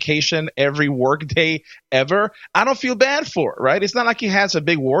 every vacation, every work day ever. I don't feel bad for it, right? It's not like he has a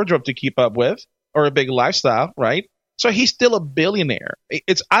big wardrobe to keep up with or a big lifestyle, right? So he's still a billionaire.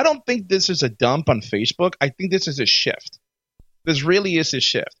 I don't think this is a dump on Facebook. I think this is a shift. This really is a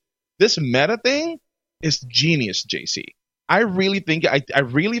shift. This Meta thing is genius, JC. I really think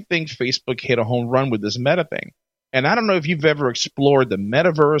Facebook hit a home run with this Meta thing. And I don't know if you've ever explored the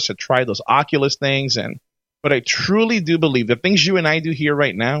metaverse or tried those Oculus things, but I truly do believe the things you and I do here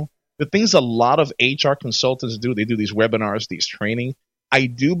right now, the things a lot of HR consultants do, they do these webinars, these training. I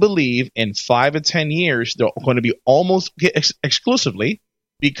do believe in 5 to 10 years, they're going to be almost exclusively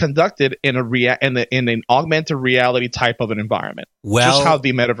be conducted in an augmented reality type of an environment. Well, just how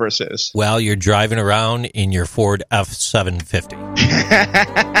the metaverse is. While you're driving around in your Ford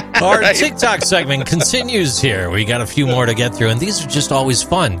F-750. Our TikTok segment continues here. We got a few more to get through, and these are just always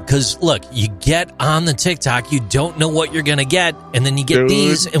fun because, look, you get on the TikTok, you don't know what you're going to get, and then you get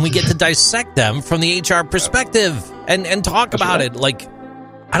these, and we get to dissect them from the HR perspective and talk about it. Like,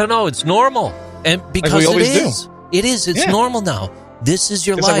 I don't know. It's normal, and because we it always is, do. it is. It's normal now. This is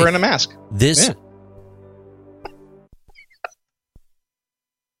your It's life. like wearing a mask. This. Yeah.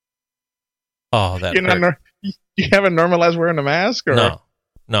 Oh, that You're not hurt. you haven't normalized wearing a mask, or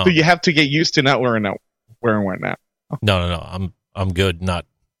No. do you have to get used to not wearing one now? No. I'm good not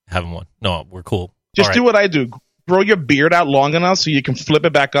having one. No, we're cool. Just All do right. what I do. Grow your beard out long enough so you can flip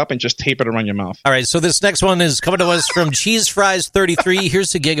it back up and just tape it around your mouth. All right, so this next one is coming to us from Cheese Fries 33.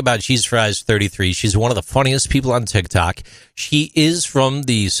 Here's the gig about Cheese Fries 33. She's one of the funniest people on TikTok. She is from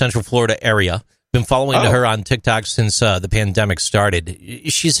the Central Florida area. Been following her on TikTok since the pandemic started.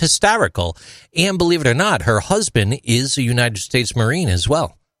 She's hysterical. And believe it or not, her husband is a United States Marine as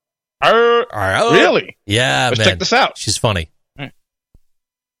well. Really? Yeah, Let's man. check this out. She's funny. Right.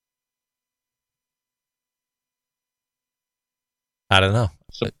 I don't know.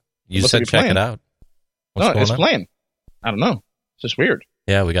 So, You must said be check playing. it out. What's No, going it's on? playing. I don't know. It's just weird.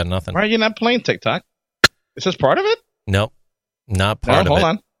 Yeah, we got nothing. Why are you not playing TikTok? Is this part of it? Nope. Not part of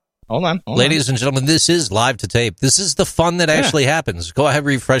it. Hold on. Ladies and gentlemen, this is live to tape. This is the fun that actually happens. Go ahead,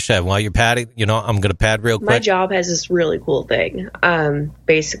 refresh that while you're padding. You know, I'm going to pad real quick. My job has this really cool thing.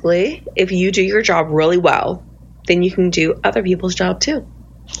 Basically, if you do your job really well, then you can do other people's job too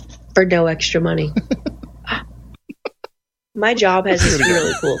for no extra money. My job has this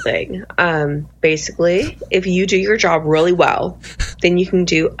really cool thing. Basically, if you do your job really well, then you can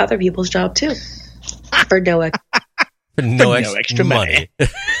do other people's job too for no extra money.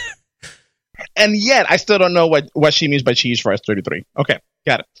 And yet, I still don't know what she means by Cheese Fries 33. Okay,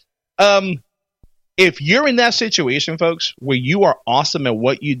 got it. If you're in that situation, folks, where you are awesome at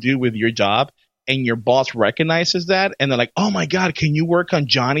what you do with your job, and your boss recognizes that, and they're like, oh my God, can you work on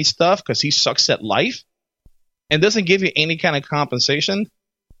Johnny's stuff because he sucks at life, and doesn't give you any kind of compensation,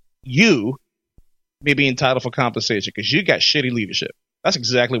 you may be entitled for compensation because you got shitty leadership. That's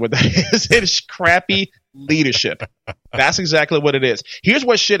exactly what that is. It is crappy leadership. That's exactly what it is. Here's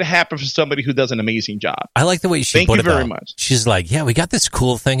what should happen for somebody who does an amazing job. I like the way she put it. Thank you very though. much. She's like, yeah, we got this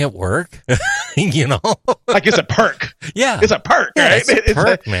cool thing at work. You know? Like it's a perk. Yeah. It's a perk, Yeah, right? it's a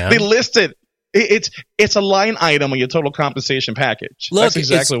perk, man. They listed it's a line item on your total compensation package. Look, That's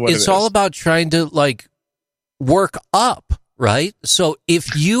exactly what it is. It's all about trying to like work up, right? So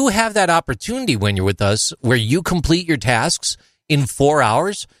if you have that opportunity when you're with us where you complete your tasks in 4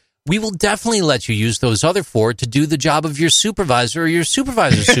 hours, we will definitely let you use those other 4 to do the job of your supervisor or your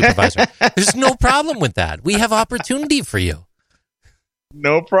supervisor's supervisor. There's no problem with that. We have opportunity for you.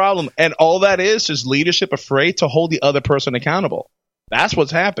 No problem. And all that is leadership afraid to hold the other person accountable. That's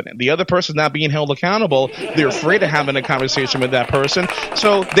what's happening. The other person's not being held accountable. They're afraid of having a conversation with that person.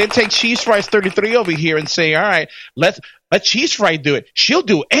 So they take Cheese Fries 33 over here and say, all right, let Cheese Fry do it. She'll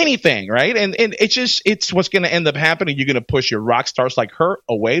do anything, right? And it's what's going to end up happening. You're going to push your rock stars like her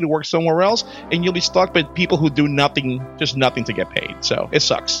away to work somewhere else, and you'll be stuck with people who do nothing, just nothing to get paid. So it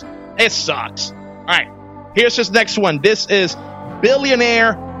sucks. It sucks. All right. Here's this next one. This is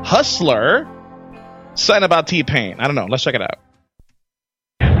Billionaire Hustler. Something about T-Pain. I don't know. Let's check it out.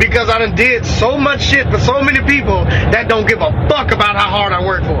 Because I done did so much shit for so many people that don't give a fuck about how hard I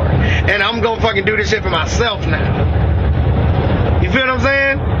work for it. And I'm gonna fucking do this shit for myself now. You feel what I'm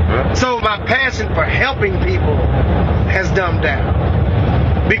saying? So my passion for helping people has dumbed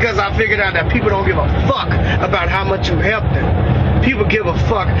down. Because I figured out that people don't give a fuck about how much you help them. People give a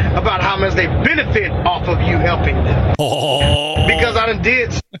fuck about how much they benefit off of you helping them. Oh. Because I done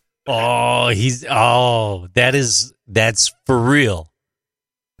did. That's for real.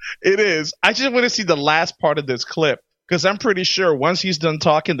 It is. I just want to see the last part of this clip because I'm pretty sure once he's done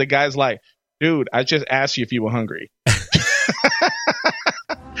talking, the guy's like, dude, I just asked you if you were hungry.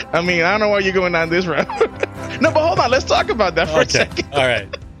 I mean, I don't know why you're going down this route. No, but hold on. Let's talk about that for a second. All right.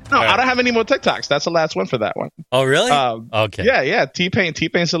 No, All right. I don't have any more TikToks. That's the last one for that one. Oh, really? Okay. Yeah.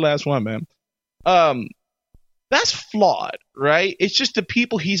 T-Pain's the last one, man. That's flawed, right? It's just the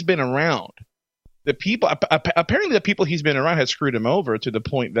people he's been around. The people, apparently the people he's been around has screwed him over to the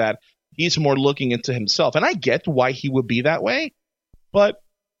point that he's more looking into himself. And I get why he would be that way. But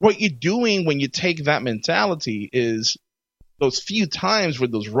what you're doing when you take that mentality is those few times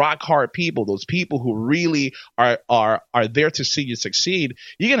with those rock hard people, those people who really are there to see you succeed,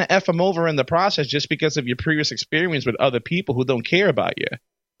 you're going to F them over in the process just because of your previous experience with other people who don't care about you.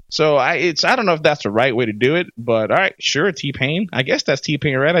 So I don't know if that's the right way to do it, but all right, sure, T-Pain. I guess that's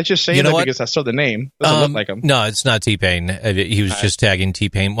T-Pain, right? I just say that because I saw the name. Doesn't look like him. No, it's not T-Pain. He was just tagging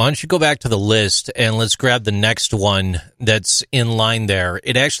T-Pain. Why don't you go back to the list and let's grab the next one that's in line there.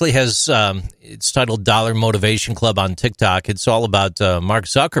 It actually has, it's titled Dollar Motivation Club on TikTok. It's all about Mark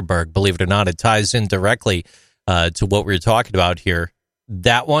Zuckerberg, believe it or not. It ties in directly to what we were talking about here.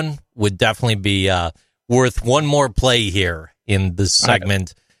 that one would definitely be worth one more play here in this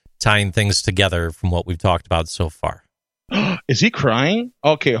segment, tying things together from what we've talked about so far. Is he crying?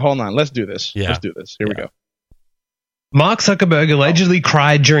 Okay, hold on. Let's do this. Yeah. Let's do this. Here we go. Mark Zuckerberg allegedly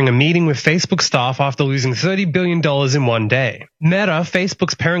cried during a meeting with Facebook staff after losing $30 billion in one day. Meta,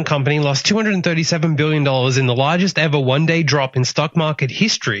 Facebook's parent company, lost $237 billion in the largest ever one-day drop in stock market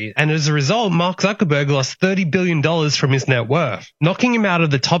history, and as a result, Mark Zuckerberg lost $30 billion from his net worth, knocking him out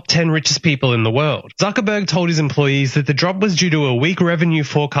of the top 10 richest people in the world. Zuckerberg told his employees that the drop was due to a weak revenue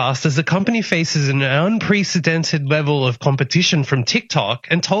forecast as the company faces an unprecedented level of competition from TikTok,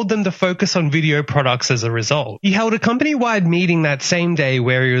 and told them to focus on video products as a result. He held a company-wide meeting that same day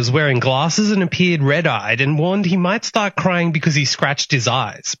where he was wearing glasses and appeared red-eyed and warned he might start crying because he scratched his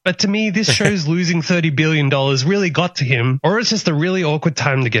eyes. But to me, this shows losing $30 billion really got to him, or it's just a really awkward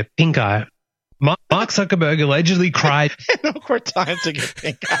time to get pink eye. Mark Zuckerberg allegedly cried. An awkward time to get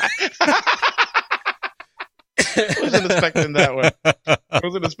pink eye. Wasn't expecting that one.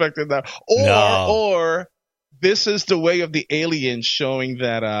 Wasn't expecting that. Or this is the way of the aliens showing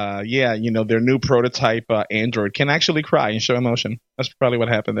that, their new prototype Android can actually cry and show emotion. That's probably what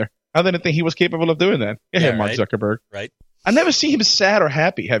happened there. I didn't think he was capable of doing that. Yeah, Mark Zuckerberg. Right. I never see him sad or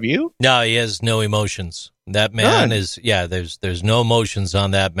happy. Have you? No, he has no emotions. That man there's no emotions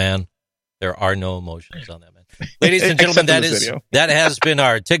on that man. There are no emotions on that man. Ladies and gentlemen, that has been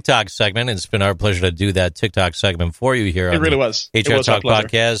our TikTok segment. It's been our pleasure to do that TikTok segment for you here on really was. HR Talk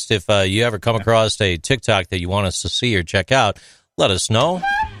Podcast. If you ever come across a TikTok that you want us to see or check out, let us know.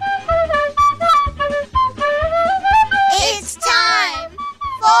 It's time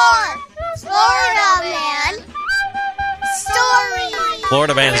for Florida Man Stories.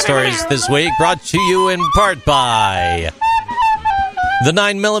 Florida Man Stories this week brought to you in part by the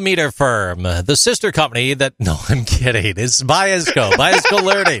 9mm firm, the sister company that, no, I'm kidding. It's Biasco. Biasco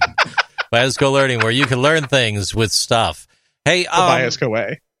Learning. Biasco Learning, where you can learn things with stuff. Hey, Biasco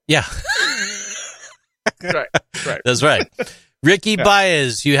way. Yeah. right. That's right. Ricky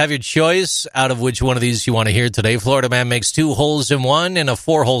Baez, you have your choice out of which one of these you want to hear today. Florida man makes 2 holes in one in a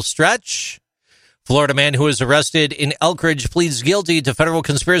 4-hole stretch. Florida man who was arrested in Elkridge pleads guilty to federal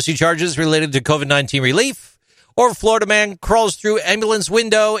conspiracy charges related to COVID-19 relief. Or Florida man crawls through ambulance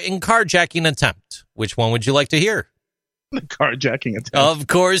window in carjacking attempt. Which one would you like to hear? The carjacking attempt. Of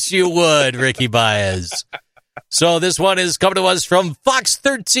course you would, Ricky Baez. So this one is coming to us from Fox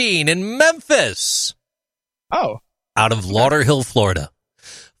 13 in Memphis. Oh. Out of Lauderhill, Florida.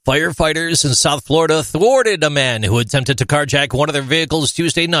 Firefighters in South Florida thwarted a man who attempted to carjack one of their vehicles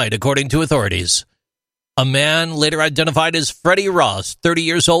Tuesday night, according to authorities. A man, later identified as Freddie Ross, 30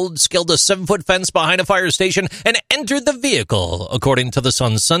 years old, scaled a 7-foot fence behind a fire station and entered the vehicle, according to the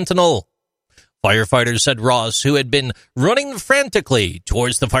Sun-Sentinel. Firefighters said Ross, who had been running frantically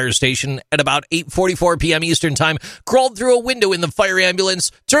towards the fire station at about 8:44 p.m. Eastern Time, crawled through a window in the fire ambulance,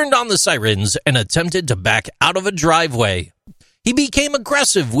 turned on the sirens, and attempted to back out of a driveway. He became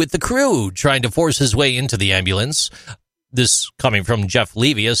aggressive with the crew, trying to force his way into the ambulance. This coming from Jeff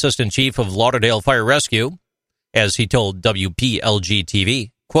Levy, Assistant Chief of Lauderdale Fire Rescue, as he told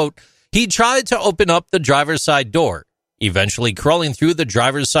WPLG-TV, quote, he tried to open up the driver's side door, eventually crawling through the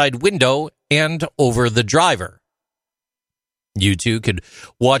driver's side window and over the driver. You too could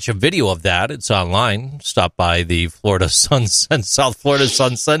watch a video of that. It's online. Stop by the South Florida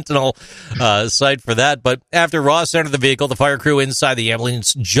Sun-Sentinel site for that. But after Ross entered the vehicle, the fire crew inside the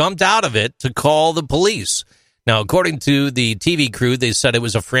ambulance jumped out of it to call the police. Now, according to the TV crew, they said it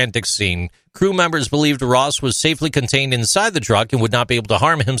was a frantic scene. Crew members believed Ross was safely contained inside the truck and would not be able to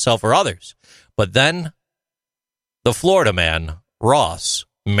harm himself or others. But then, the Florida man, Ross,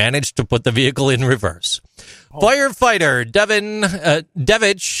 managed to put the vehicle in reverse. Firefighter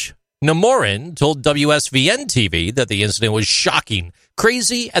Devich Namorin told WSVN-TV that the incident was shocking,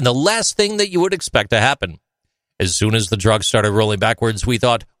 crazy, and the last thing that you would expect to happen. As soon as the truck started rolling backwards, we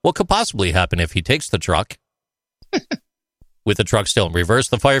thought, what could possibly happen if he takes the truck? With the truck still in reverse,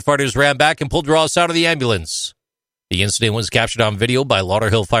 the firefighters ran back and pulled Ross out of the ambulance. The incident was captured on video by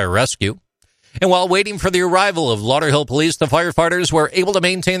Lauderhill Fire Rescue. And while waiting for the arrival of Lauderhill police, the firefighters were able to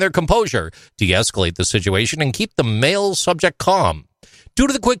maintain their composure, de-escalate the situation, and keep the male subject calm. Due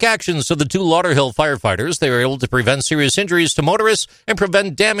to the quick actions of the 2 Lauderhill firefighters, they were able to prevent serious injuries to motorists and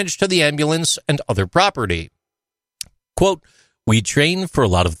prevent damage to the ambulance and other property. Quote, we train for a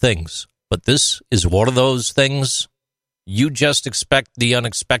lot of things, but this is one of those things. You just expect the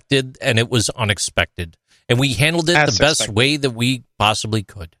unexpected, and it was unexpected. And we handled it the best way that we possibly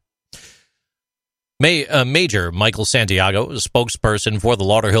could. Major Michael Santiago, a spokesperson for the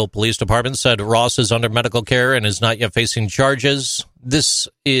Lauderhill Police Department, said Ross is under medical care and is not yet facing charges. This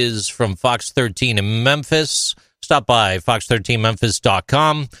is from Fox 13 in Memphis. Stop by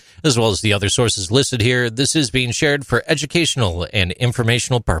fox13memphis.com, as well as the other sources listed here. This is being shared for educational and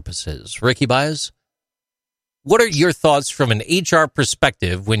informational purposes. Ricky Baez, what are your thoughts from an HR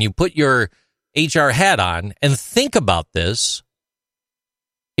perspective when you put your HR hat on and think about this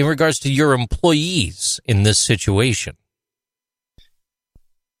in regards to your employees in this situation?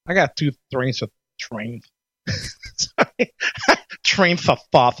 I got two trains of trains of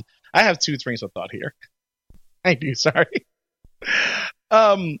thought. I have two trains of thought here. I do, sorry.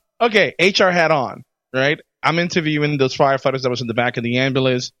 Okay, HR hat on, right? I'm interviewing those firefighters that was in the back of the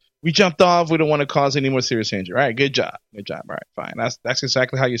ambulance. We jumped off. We don't want to cause any more serious injury. All right, good job. Good job. All right, fine. That's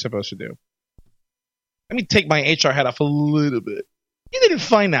exactly how you're supposed to do. Let me take my HR hat off a little bit. You didn't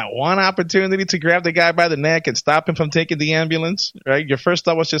find that one opportunity to grab the guy by the neck and stop him from taking the ambulance, right? Your first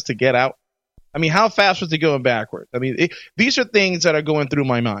thought was just to get out. I mean, how fast was he going backward? I mean, these are things that are going through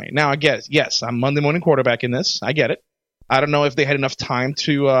my mind. Now, I guess, yes, I'm Monday morning quarterback in this. I get it. I don't know if they had enough time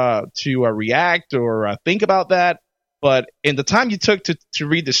to react or think about that. But in the time you took to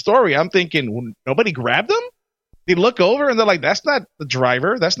read the story, I'm thinking, well, nobody grabbed him? They look over and they're like, that's not the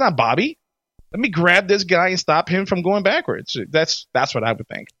driver. That's not Bobby. Let me grab this guy and stop him from going backwards. That's what I would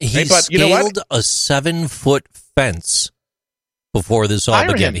think. He scaled a 7-foot fence before this all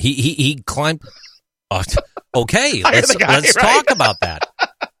began. He climbed. Okay, let's talk about that.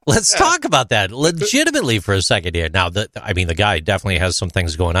 Let's talk about that legitimately for a second here. Now, the guy definitely has some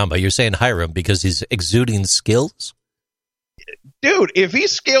things going on, but you're saying hire him because he's exuding skills? Dude, if he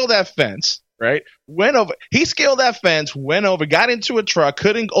scaled that fence, right, went over, got into a truck,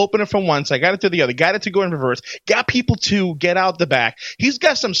 couldn't open it from one side, got it to the other, got it to go in reverse, got people to get out the back. He's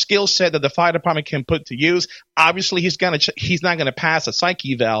got some skill set that the fire department can put to use. Obviously, he's not going to pass a psych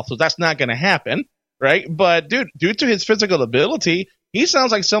eval, so that's not going to happen, right? But, dude, due to his physical ability, he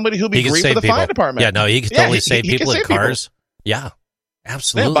sounds like somebody who'll be great for the fire department. Yeah, no, he can totally save people in cars. Yeah.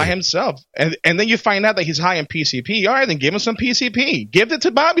 Absolutely. Yeah, by himself. And then you find out that he's high in PCP. All right, then give him some PCP. Give it to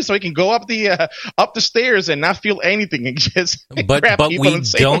Bobby so he can go up the stairs and not feel anything and just But we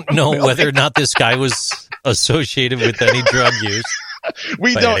don't know whether or not this guy was associated with any drug use.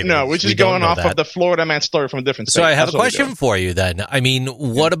 We don't know. We're just going off of the Florida man story from a different state. So I have a question for you then. I mean,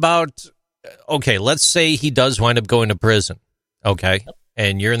 what about, okay, let's say he does wind up going to prison, okay?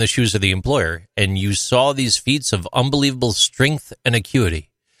 And you're in the shoes of the employer, and you saw these feats of unbelievable strength and acuity.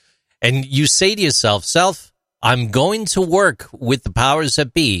 And you say to yourself, I'm going to work with the powers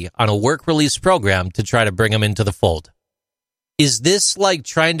that be on a work release program to try to bring them into the fold. Is this like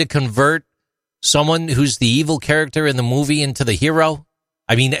trying to convert someone who's the evil character in the movie into the hero?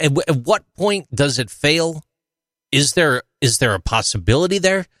 I mean, at what point does it fail? Is there a possibility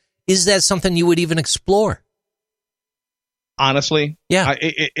there? Is that something you would even explore? Honestly, yeah.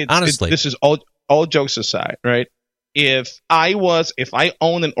 This is all jokes aside, right? If I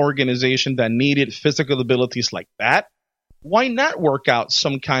owned an organization that needed physical abilities like that, why not work out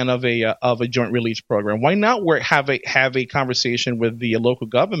some kind of a joint release program? Why not have a conversation with the local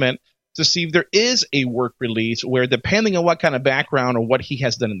government to see if there is a work release where, depending on what kind of background or what he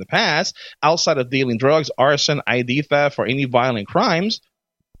has done in the past, outside of dealing drugs, arson, ID theft, or any violent crimes,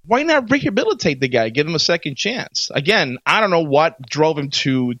 why not rehabilitate the guy, give him a second chance? Again, I don't know what drove him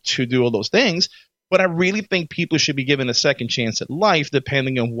to do all those things, but I really think people should be given a second chance at life,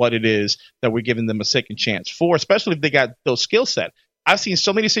 depending on what it is that we're giving them a second chance for, especially if they got those skill set. I've seen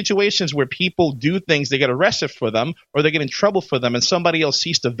so many situations where people do things, they get arrested for them, or they get in trouble for them, and somebody else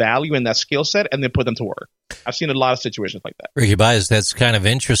sees the value in that skill set and they put them to work. I've seen a lot of situations like that. Ricky Baez, that's kind of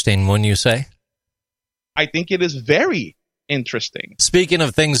interesting, wouldn't you say? I think it is very interesting. Speaking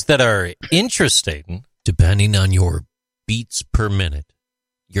of things that are interesting, depending on your beats per minute,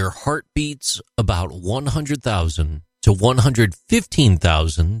 your heart beats about 100,000 to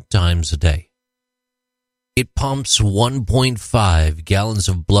 115,000 times a day. It pumps 1.5 gallons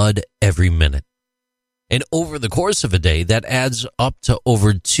of blood every minute. And over the course of a day, that adds up to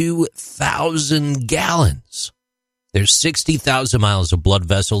over 2,000 gallons. There's 60,000 miles of blood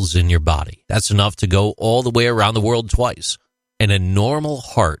vessels in your body. That's enough to go all the way around the world twice. And a normal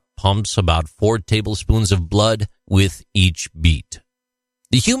heart pumps about 4 tablespoons of blood with each beat.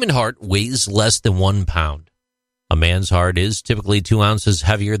 The human heart weighs less than 1 pound. A man's heart is typically 2 ounces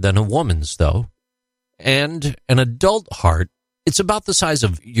heavier than a woman's, though. And an adult heart, it's about the size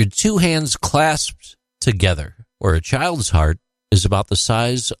of your 2 hands clasped together, where a child's heart is about the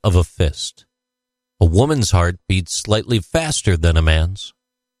size of a fist. A woman's heart beats slightly faster than a man's.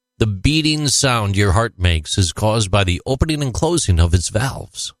 The beating sound your heart makes is caused by the opening and closing of its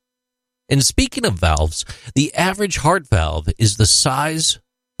valves. And speaking of valves, the average heart valve is the size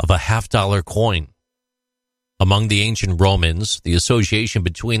of a $50 coin. Among the ancient Romans, the association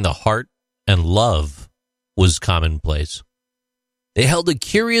between the heart and love was commonplace. They held a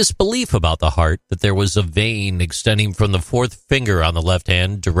curious belief about the heart that there was a vein extending from the fourth finger on the left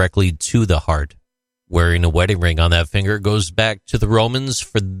hand directly to the heart. Wearing a wedding ring on that finger goes back to the Romans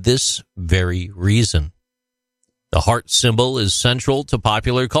for this very reason. The heart symbol is central to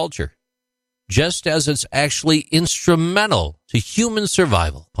popular culture, just as it's actually instrumental to human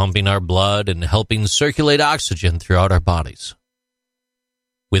survival, pumping our blood and helping circulate oxygen throughout our bodies.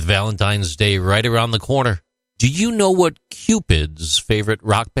 With Valentine's Day right around the corner, do you know what Cupid's favorite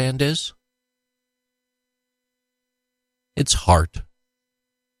rock band is? It's Heart.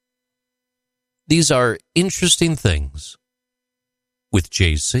 These are interesting things with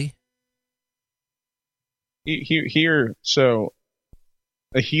JC. Here, so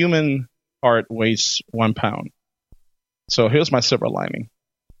a human heart weighs 1 pound. So here's my silver lining.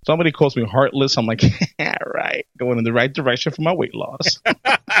 Somebody calls me heartless. I'm like, yeah, right, going in the right direction for my weight loss.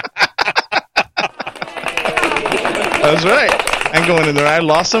 That's right. I'm going in there. I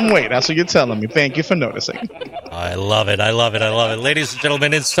lost some weight. That's what you're telling me. Thank you for noticing. I love it. I love it. I love it. Ladies and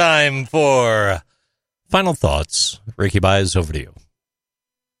gentlemen, it's time for final thoughts. Ricky Baez, over to you.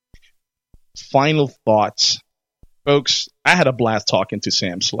 Final thoughts. Folks, I had a blast talking to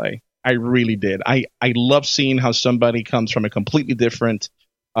Sam Slay. I really did. I love seeing how somebody comes from a completely different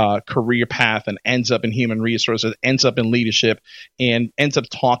career path and ends up in human resources, ends up in leadership, and ends up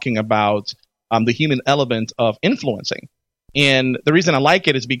talking about the human element of influencing. And the reason I like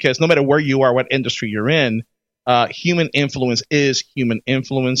it is because no matter where you are, what industry you're in, human influence is human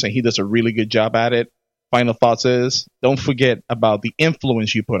influence, and he does a really good job at it. Final thoughts is, don't forget about the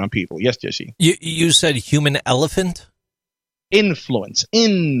influence you put on people. Yes, Jesse. You said human elephant? Influence.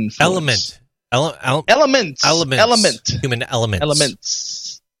 Element. Elements. Human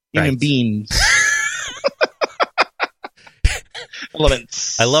elements. Human beings.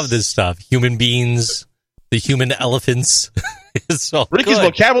 Elements. I love this stuff. Human beings, the human elephants. It's all Ricky's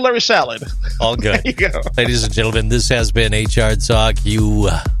good. vocabulary salad. All good. There you go. Ladies and gentlemen, this has been HR Talk. You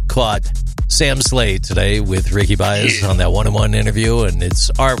caught Sam Slay today with Ricky Baez on that one-on-one interview, and it's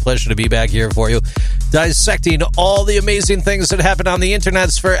our pleasure to be back here for you, dissecting all the amazing things that happen on the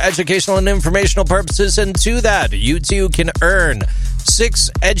internets for educational and informational purposes. And to that, you too can earn 6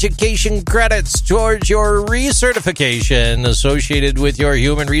 education credits towards your recertification associated with your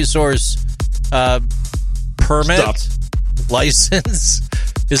human resource permit, license.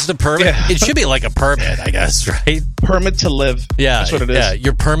 Is it a permit? Yeah. It should be like a permit, I guess, right? Permit to live. Yeah. That's what it is. Yeah,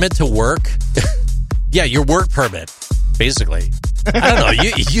 your permit to work. Yeah, your work permit, basically. I don't know.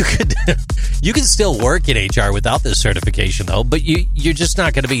 You can still work in HR without this certification, though, but you're just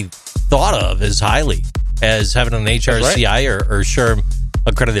not going to be thought of as highly as having an HRCI right. or SHRM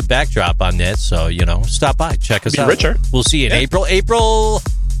accredited backdrop on that. So, stop by. Check us out. Richer. We'll see you in April. April.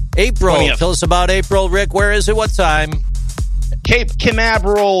 20th. Tell us about April, Rick. Where is it? What time? Cape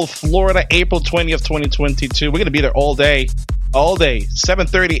Canaveral, Florida, April 20th, 2022. We're going to be there all day,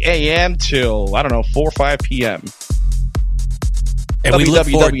 7:30 a.m. till, 4 or 5 p.m. And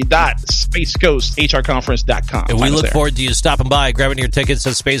www.spacecoasthrconference.com. And we look forward to you stopping by, grabbing your tickets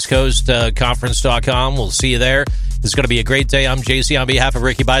at spacecoastconference.com. We'll see you there. It's going to be a great day. I'm JC on behalf of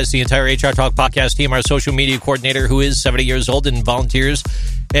Ricky Baez, the entire HR Talk podcast team, our social media coordinator who is 70 years old and volunteers,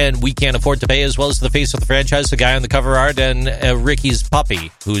 and we can't afford to pay, as well as the face of the franchise, the guy on the cover art, and Ricky's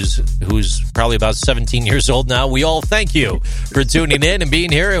puppy, who's probably about 17 years old now. We all thank you for tuning in and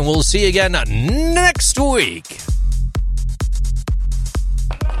being here, and we'll see you again next week.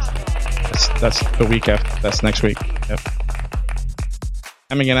 That's the week after. That's next week. Yep.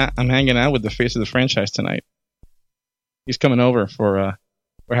 I'm hanging out with the face of the franchise tonight. He's coming over for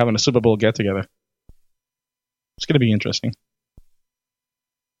we're having a Super Bowl get together. It's going to be interesting.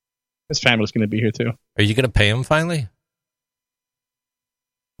 His family's going to be here too. Are you going to pay him finally?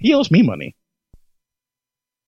 He owes me money.